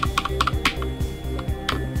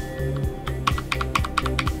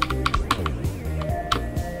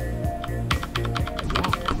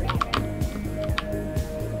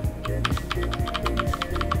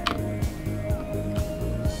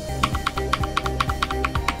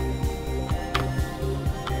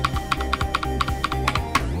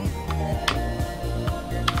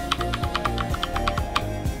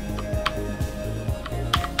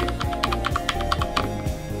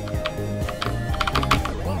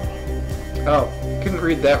 Oh, couldn't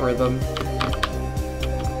read that rhythm.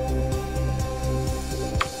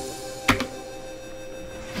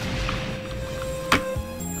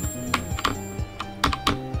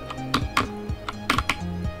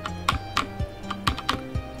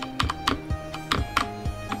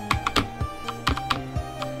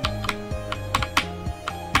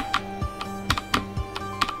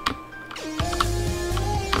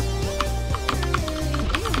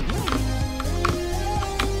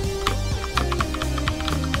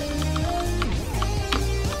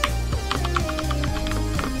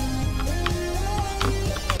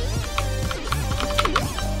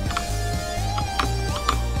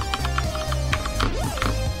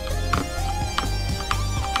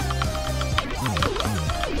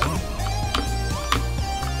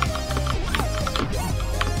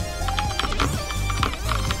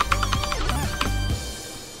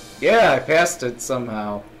 Yeah, I passed it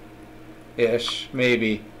somehow. Ish,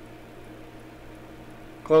 maybe.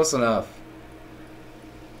 Close enough.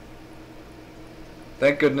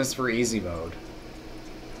 Thank goodness for easy mode.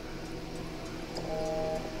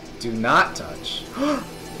 Do not touch.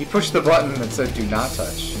 He pushed the button that said do not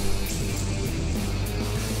touch.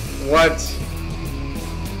 What?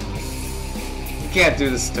 You can't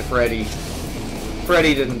do this to Freddy.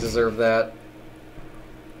 Freddy didn't deserve that.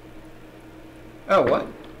 Oh, what?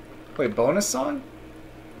 Wait, bonus song?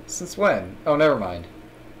 Since when? Oh, never mind.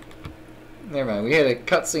 Never mind. We had a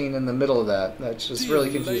cutscene in the middle of that. That's just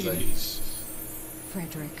really confusing.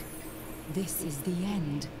 Frederick, this is the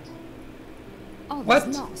end. All What?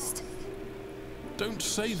 is lost. Don't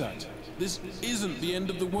say that. This isn't the end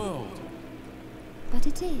of the world. But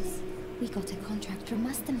it is. We got a contract from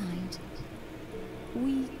Mastermind.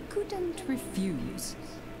 We couldn't refuse.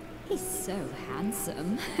 He's so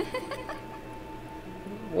handsome.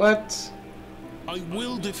 What? I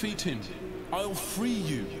will defeat him. I'll free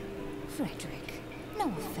you. Frederick, no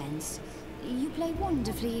offense. You play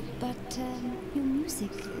wonderfully, but your music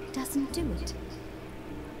doesn't do it.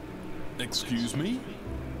 Excuse me?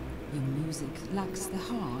 Your music lacks the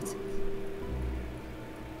heart.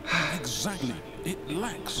 Exactly. It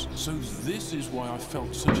lacks. So this is why I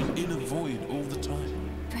felt such an inner void all the time.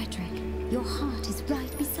 Frederick, your heart is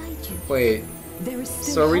right beside you. Wait. There is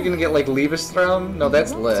still So are we hope. gonna get like Liebestraum? No,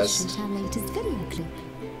 that's You want to List. shoot our latest video clip.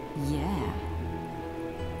 Yeah.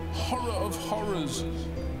 Horror of horrors.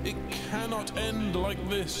 It cannot end like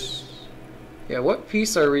this. Yeah, what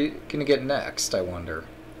piece are we gonna get next, I wonder?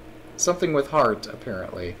 Something with heart,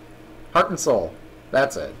 apparently. Heart and soul.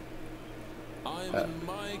 That's it. I am in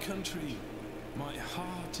my country. My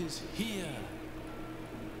heart is here.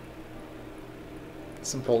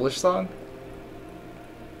 Some Polish song?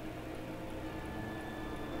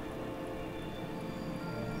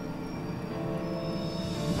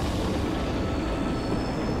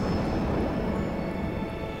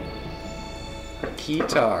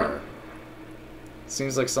 Guitar.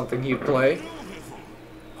 Seems like something he'd play. Beautiful.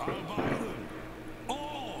 I'll buy them.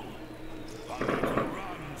 All. I'll make a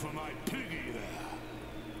run for my piggy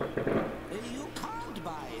there. You can't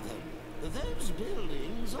buy them.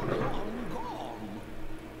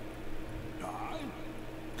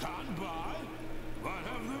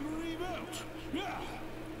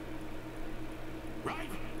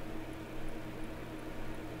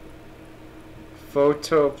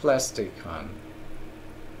 Photoplasticon.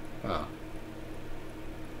 Wow.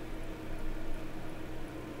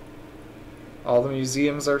 All the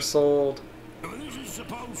museums are sold. This is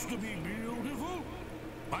supposed to be beautiful?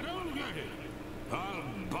 I don't get it. I'll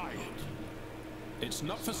buy it. It's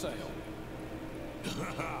not for sale.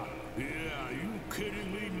 Yeah, are you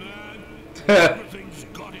kidding me, man? Everything's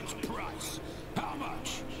got its price. How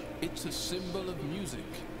much? It's a symbol of music.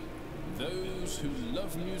 Those who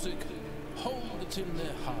love music hold it in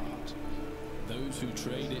their heart. Those who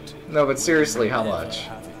trade it. No, but seriously, how will never much?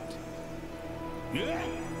 have it. Yeah?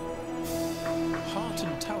 Heart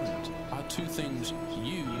and talent are two things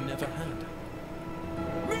you never had.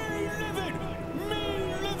 Me living!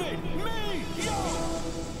 Me living! Me! Yo!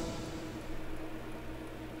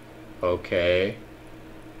 Okay.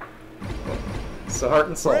 So heart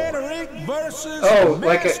and soul. Frederick versus Oh,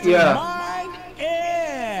 like a, yeah. Mastermind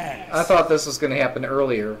X. I thought this was going to happen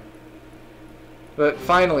earlier. But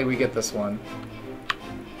finally we get this one.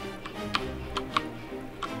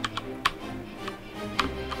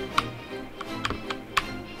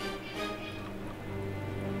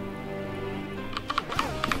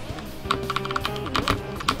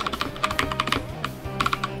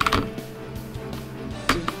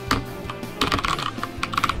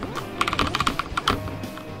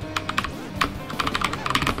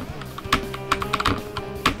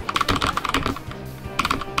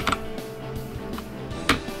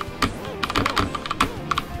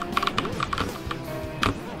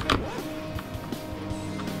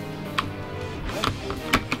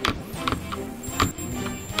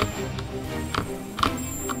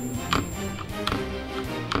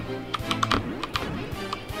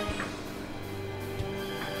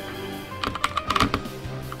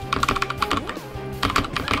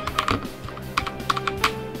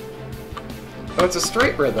 Oh, it's a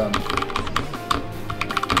straight rhythm.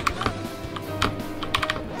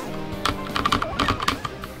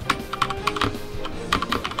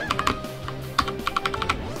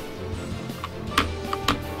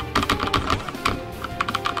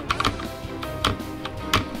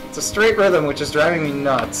 It's a straight rhythm, which is driving me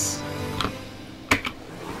nuts.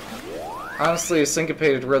 Honestly, a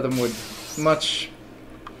syncopated rhythm would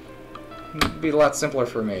be a lot simpler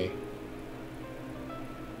for me.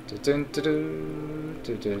 I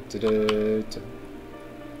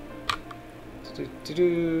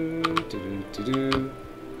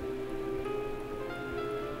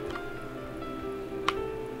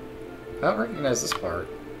don't recognize this part.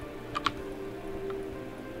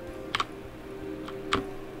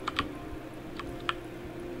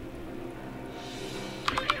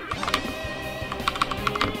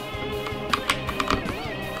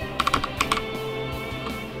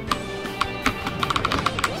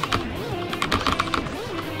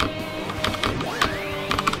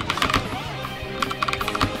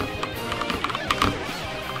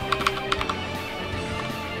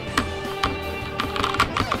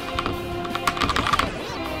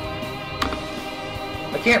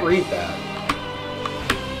 I can't read that.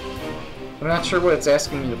 I'm not sure what it's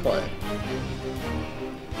asking me to play.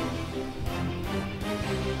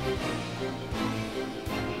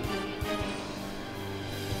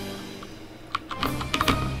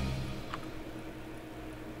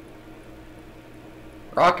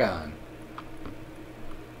 Rock on.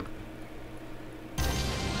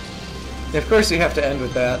 Of course you have to end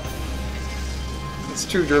with that. It's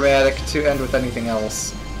too dramatic to end with anything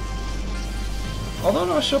else. Although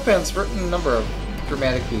no, Chopin's written a number of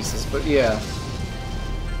dramatic pieces, but yeah.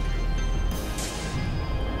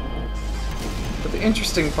 But the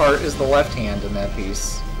interesting part is the left hand in that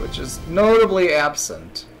piece, which is notably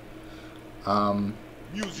absent.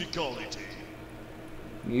 Musicality.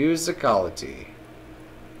 Musicality.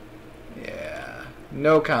 Yeah.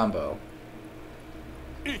 No combo.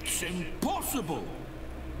 It's impossible!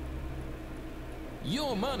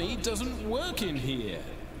 Your money doesn't work in here.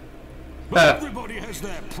 But everybody has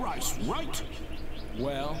their price, right?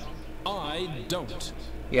 Well, I don't.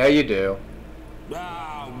 Yeah, you do.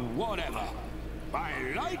 Ah, whatever. I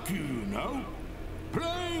like you, you know.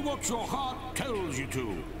 Play what your heart tells you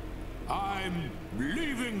to. I'm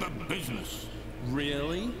leaving the business.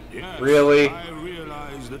 Really? Yes, Really? I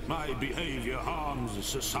realize that my behavior harms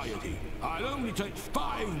society. I'll only take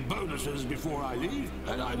 5 bonuses before I leave,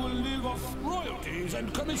 and I will live off royalties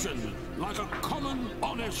and commissions like a common,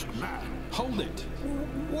 honest man. Hold it.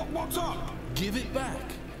 What's up? Give it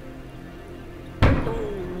back.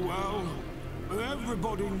 Oh, well,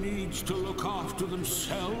 everybody needs to look after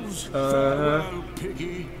themselves. Farewell,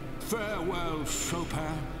 Piggy. Farewell,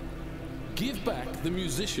 Cho-pin. Give back the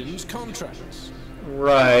musicians' contracts.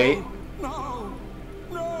 Right. No,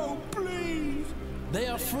 no, please. They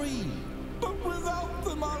are free. But without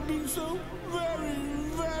them, I'll be so very,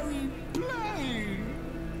 very plain.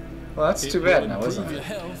 Well, that's too bad now, isn't Improve your it?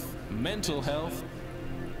 health, mental health.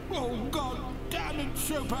 Oh, God damn it,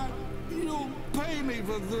 Cho-pin. You'll pay me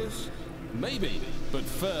for this. Maybe, but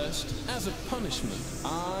first, as a punishment,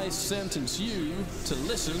 I sentence you to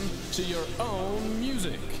listen to your own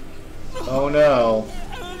music. Oh no.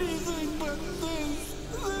 Anything but this.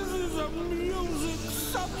 This is a music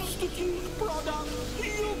substitute product.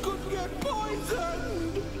 You could get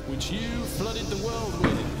poisoned. Which you flooded the world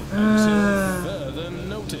with until further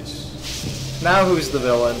notice. Now who's the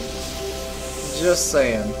villain? Just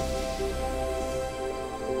saying.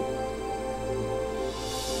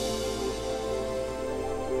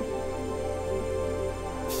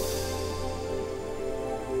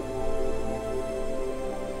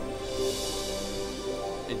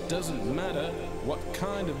 It doesn't matter what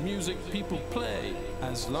kind of music people play,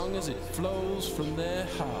 as long as it flows from their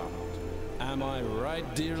heart. Am I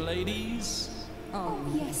right, dear ladies? Oh,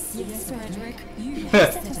 yes, Frederick. You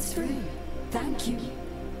have set us free. Thank you.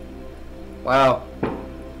 Wow.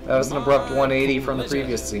 That was an abrupt 180 from the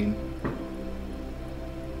previous scene.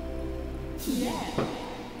 Yeah.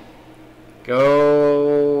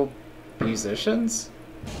 Go musicians?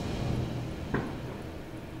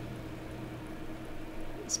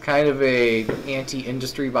 It's kind of a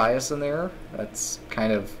anti-industry bias in there. That's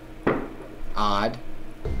kind of odd.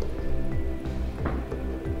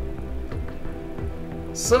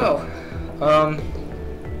 So,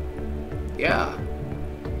 yeah.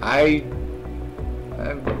 I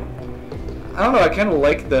don't know, I kind of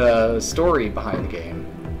like the story behind the game.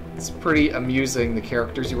 It's pretty amusing, the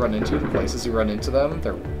characters you run into, the places you run into them.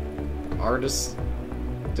 Their artists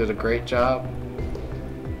did a great job.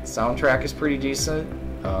 Soundtrack is pretty decent.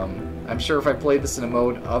 I'm sure if I played this in a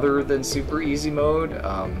mode other than super easy mode,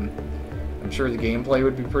 I'm sure the gameplay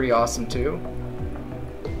would be pretty awesome too.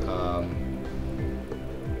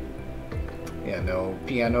 Yeah, no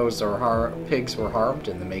pianos or pigs were harmed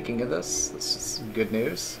in the making of this. This is good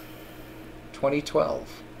news. 2012.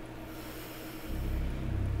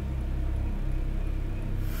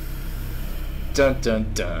 Dun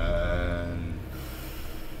dun dun.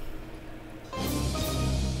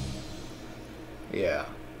 Yeah.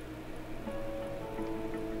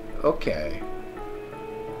 Okay.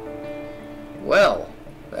 Well,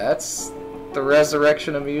 that's the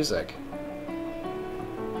resurrection of music.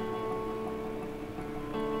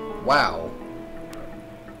 Wow.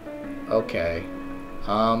 Okay.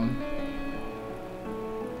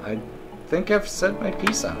 I think I've said my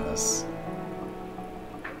piece on this.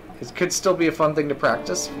 It could still be a fun thing to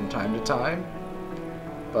practice from time to time,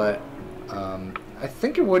 but I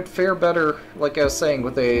think it would fare better, like I was saying,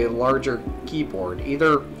 with a larger keyboard.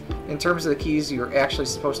 Either in terms of the keys you're actually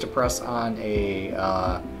supposed to press on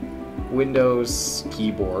a Windows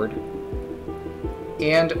keyboard,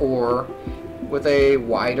 and or with a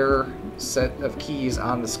wider set of keys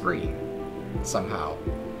on the screen somehow.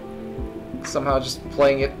 Somehow just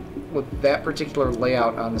playing it with that particular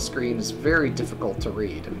layout on the screen is very difficult to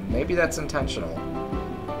read. And maybe that's intentional,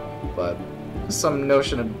 but some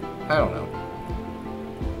notion of, I don't know.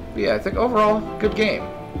 But yeah, I think overall, good game.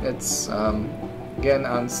 It's, again,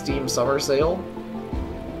 on Steam Summer Sale,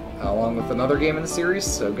 along with another game in the series,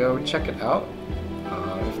 so go check it out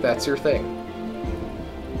if that's your thing.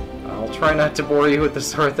 I'll try not to bore you with this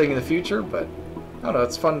sort of thing in the future, but I don't know,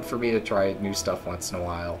 it's fun for me to try new stuff once in a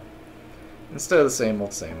while. Instead of the same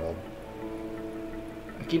old, same old.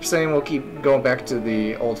 I keep saying we'll keep going back to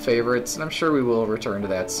the old favorites, and I'm sure we will return to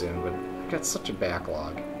that soon, but I've got such a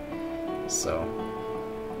backlog. So,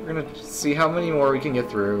 we're gonna see how many more we can get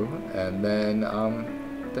through, and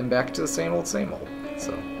then back to the same old, same old.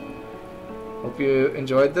 So, hope you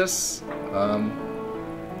enjoyed this,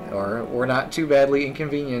 or were not too badly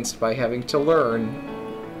inconvenienced by having to learn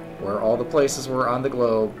where all the places were on the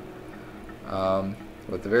globe,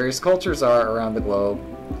 what the various cultures are around the globe,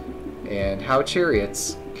 and how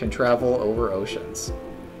chariots can travel over oceans.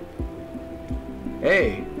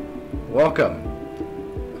 Hey, welcome.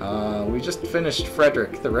 We just finished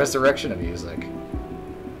Frederick, the Resurrection of Music.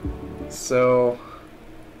 So,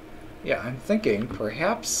 yeah, I'm thinking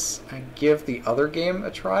perhaps I give the other game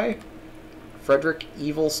a try. Frederick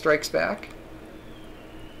Evil Strikes Back.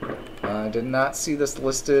 I did not see this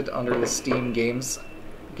listed under the Steam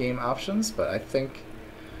game options, but I think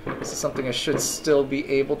this is something I should still be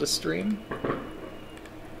able to stream.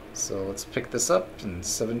 So let's pick this up in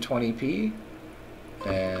 720p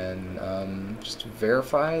and just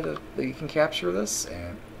verify that you can capture this,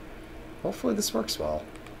 and hopefully this works well.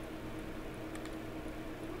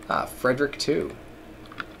 Ah, Frederick 2.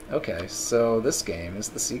 Okay, so this game is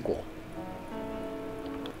the sequel.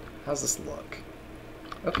 How's this look?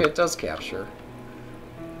 Okay, it does capture.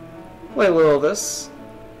 Play a little of this.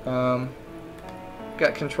 Got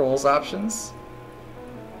controls options.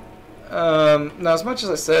 Now, as much as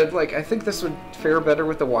I said, like, I think this would fare better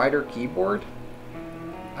with a wider keyboard.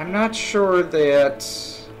 I'm not sure that...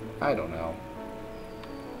 I don't know.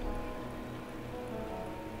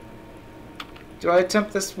 Do I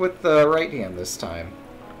attempt this with the right hand this time?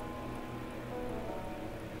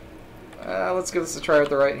 Let's give this a try with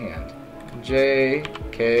the right hand. J,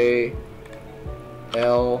 K,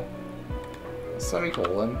 L,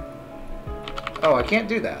 semicolon. Oh, I can't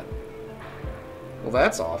do that. Well,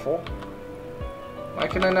 that's awful. Why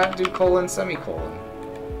can I not do colon, semicolon?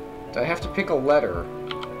 Do I have to pick a letter?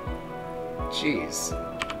 Jeez.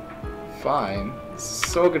 Fine. This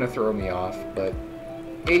is so gonna throw me off, but...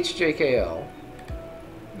 H, J, K, L.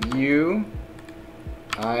 U...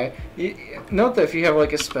 I... Note that if you have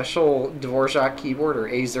like a special Dvorak keyboard or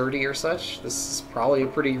AZERTY or such, this is probably a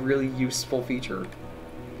pretty really useful feature.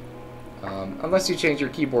 Unless you change your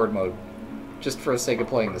keyboard mode, just for the sake of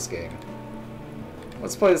playing this game.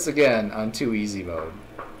 Let's play this again on 2 easy mode.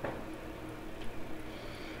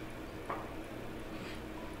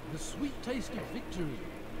 The sweet taste of victory.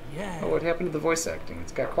 Yeah. Oh, what happened to the voice acting?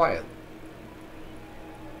 It's got quiet.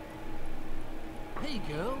 Hey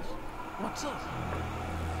girls, what's up?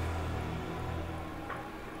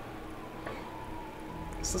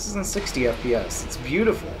 This isn't 60 FPS. It's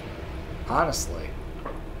beautiful. Honestly.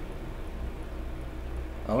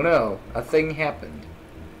 Oh no, a thing happened.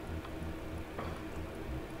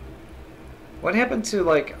 What happened to,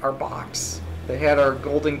 like, our box? They had our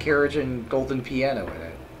golden carriage and golden piano in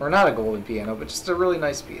it. Or not a golden piano, but just a really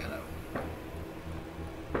nice piano.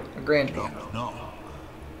 A grand piano. No.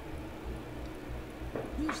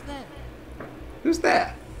 Who's that? Who's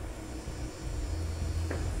that?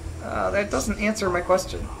 That doesn't answer my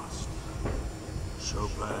question.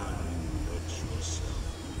 Cho-pin, let yourself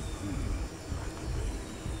be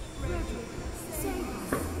free like a baby.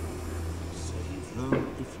 Save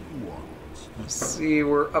them if you want. Let's see,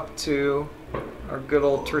 we're up to our good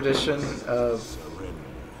old tradition of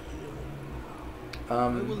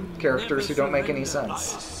characters who don't make any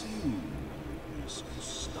sense. This is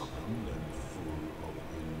stubborn and full of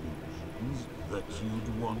illusions that you'd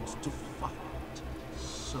want to fight.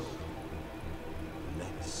 So,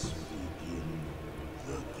 let's begin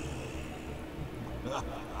the game.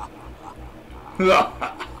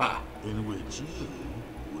 In which you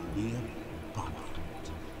will be a puppet.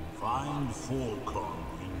 Find Falcon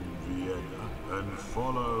in Vienna and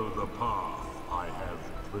follow the path I have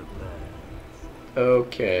prepared.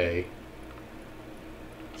 Okay.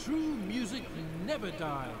 True music never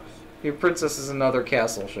dies. Your princess is another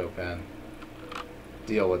castle, Cho-pin.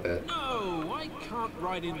 Deal with it. No, I can't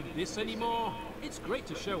ride in this anymore. It's great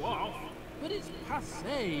to show off, but it's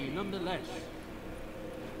passé nonetheless.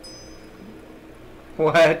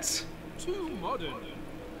 What? Too modern.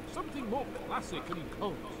 Something more classic and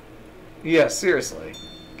cult. Yeah, seriously.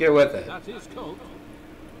 Get with it. That is cult.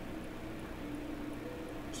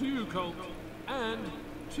 Too cult. And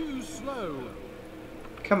too slow.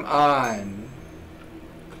 Come on.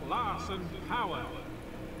 Class and power.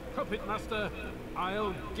 Puppet Master,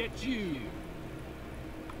 I'll get you.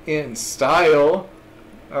 In style.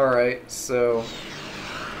 Alright, so...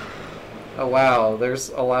 Oh wow, there's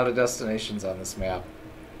a lot of destinations on this map.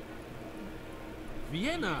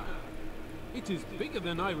 Vienna. It is bigger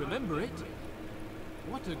than I remember it.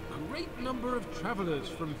 What a great number of travelers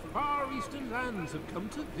from far eastern lands have come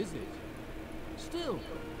to visit. Still,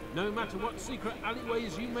 no matter what secret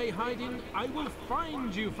alleyways you may hide in, I will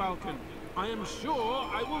find you, Falcon. I am sure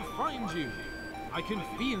I will find you. I can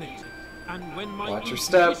feel it. And when my Watch your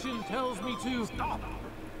step. intuition tells me to stop,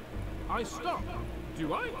 I stop.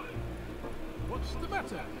 Do I? What's the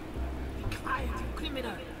matter? Be quiet, you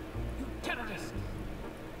criminal! You terrorist!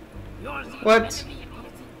 You're the What? enemy of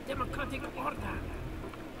the democratic order!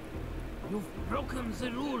 You've broken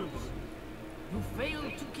the rules! You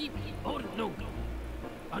failed to keep Ordnung!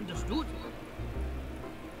 Understood?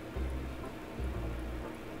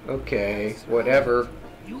 Okay, whatever.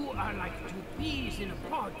 You are like 2 peas in a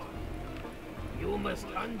pod! You must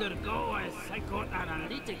undergo a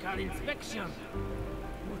psychoanalytical inspection!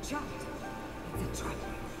 Watch out. It's a trap.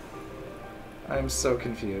 I'm so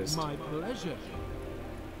confused. My pleasure.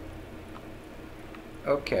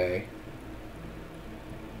 Okay.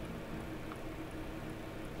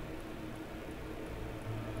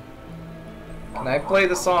 Can I play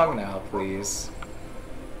the song now, please?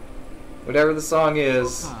 Whatever the song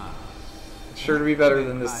is, it's sure to be better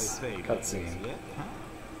than this cutscene.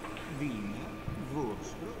 Wiener,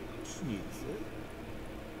 Würstel, Schnitzel.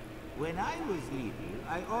 When I was little,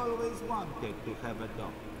 I always wanted to have a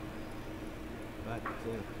dog. But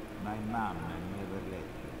my mom never let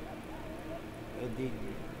me. Did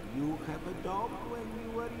you have a dog when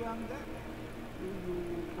you were younger? Do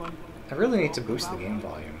you want I really need to boost the game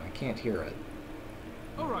volume. I can't hear it.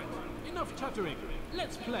 Alright, enough chattering.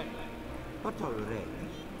 Let's play. But already?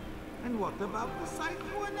 And what about the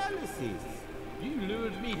psychoanalysis? You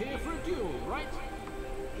lured me here for a duel, right?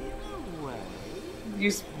 In a way.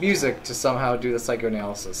 Use music to somehow do the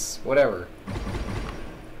psychoanalysis. Whatever.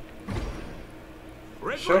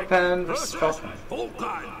 Cho-pin versus Cho-pin.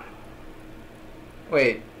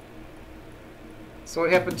 Wait. So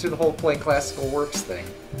what happened to the whole playing classical works thing?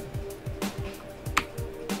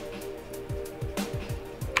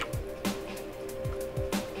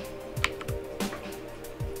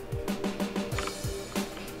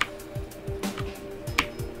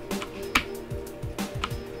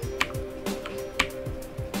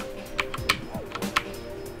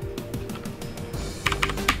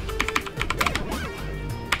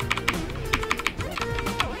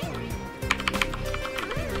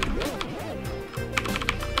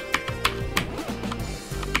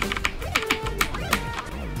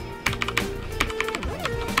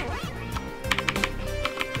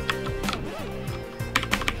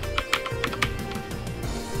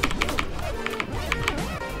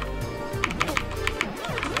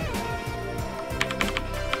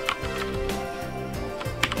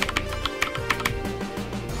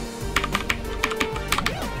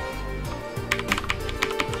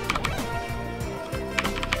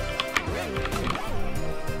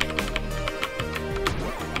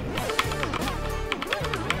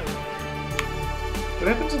 What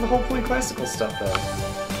happened to the whole playing classical stuff, though?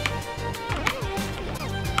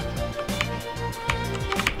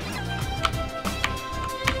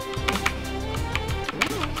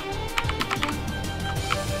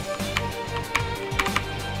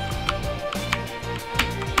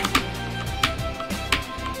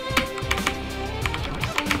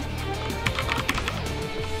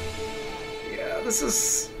 Yeah, this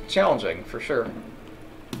is challenging, for sure.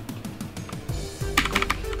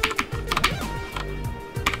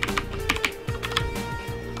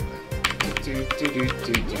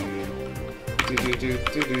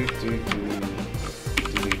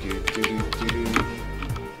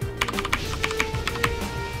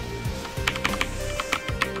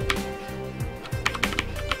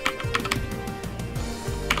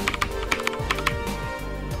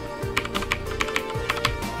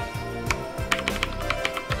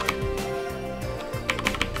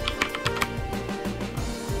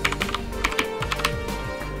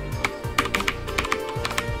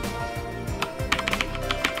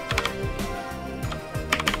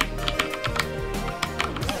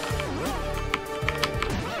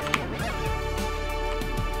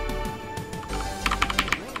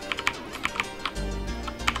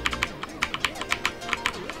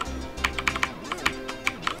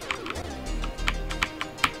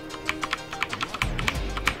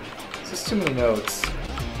 Too many notes.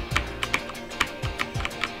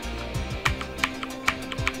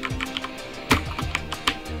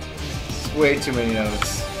 It's way too many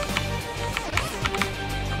notes.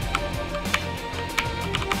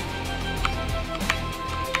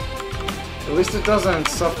 At least it doesn't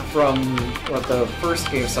suffer from what the first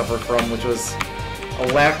game suffered from, which was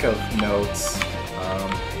a lack of notes.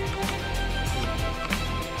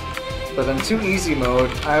 But in too easy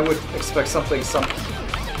mode, I would expect something.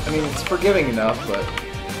 I mean, it's forgiving enough, but...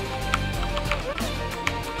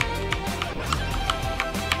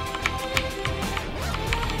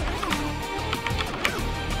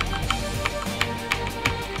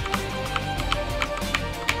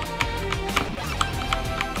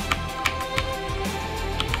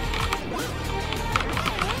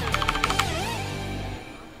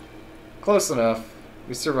 Close enough.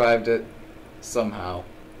 We survived it. Somehow.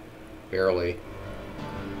 Barely.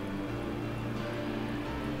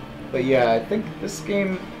 But yeah, I think this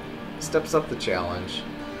game steps up the challenge.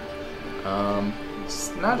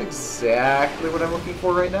 It's not exactly what I'm looking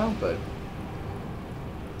for right now, but...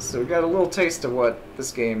 So we got a little taste of what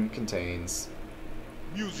this game contains.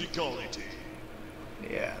 Musicality.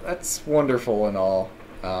 Yeah, that's wonderful and all.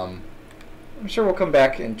 I'm sure we'll come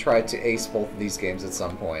back and try to ace both of these games at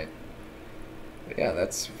some point. But yeah,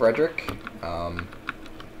 that's Frederick.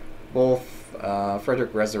 Both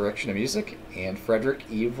Frederick Resurrection of Music and Frederick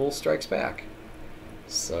Evil Strikes Back.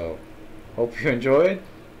 So, hope you enjoyed.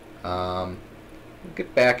 We'll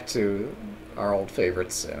get back to our old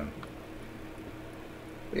favorites soon.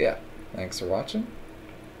 But yeah, thanks for watching.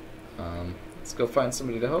 let's go find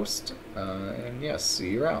somebody to host. And yes,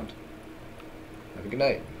 see you around. Have a good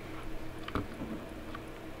night.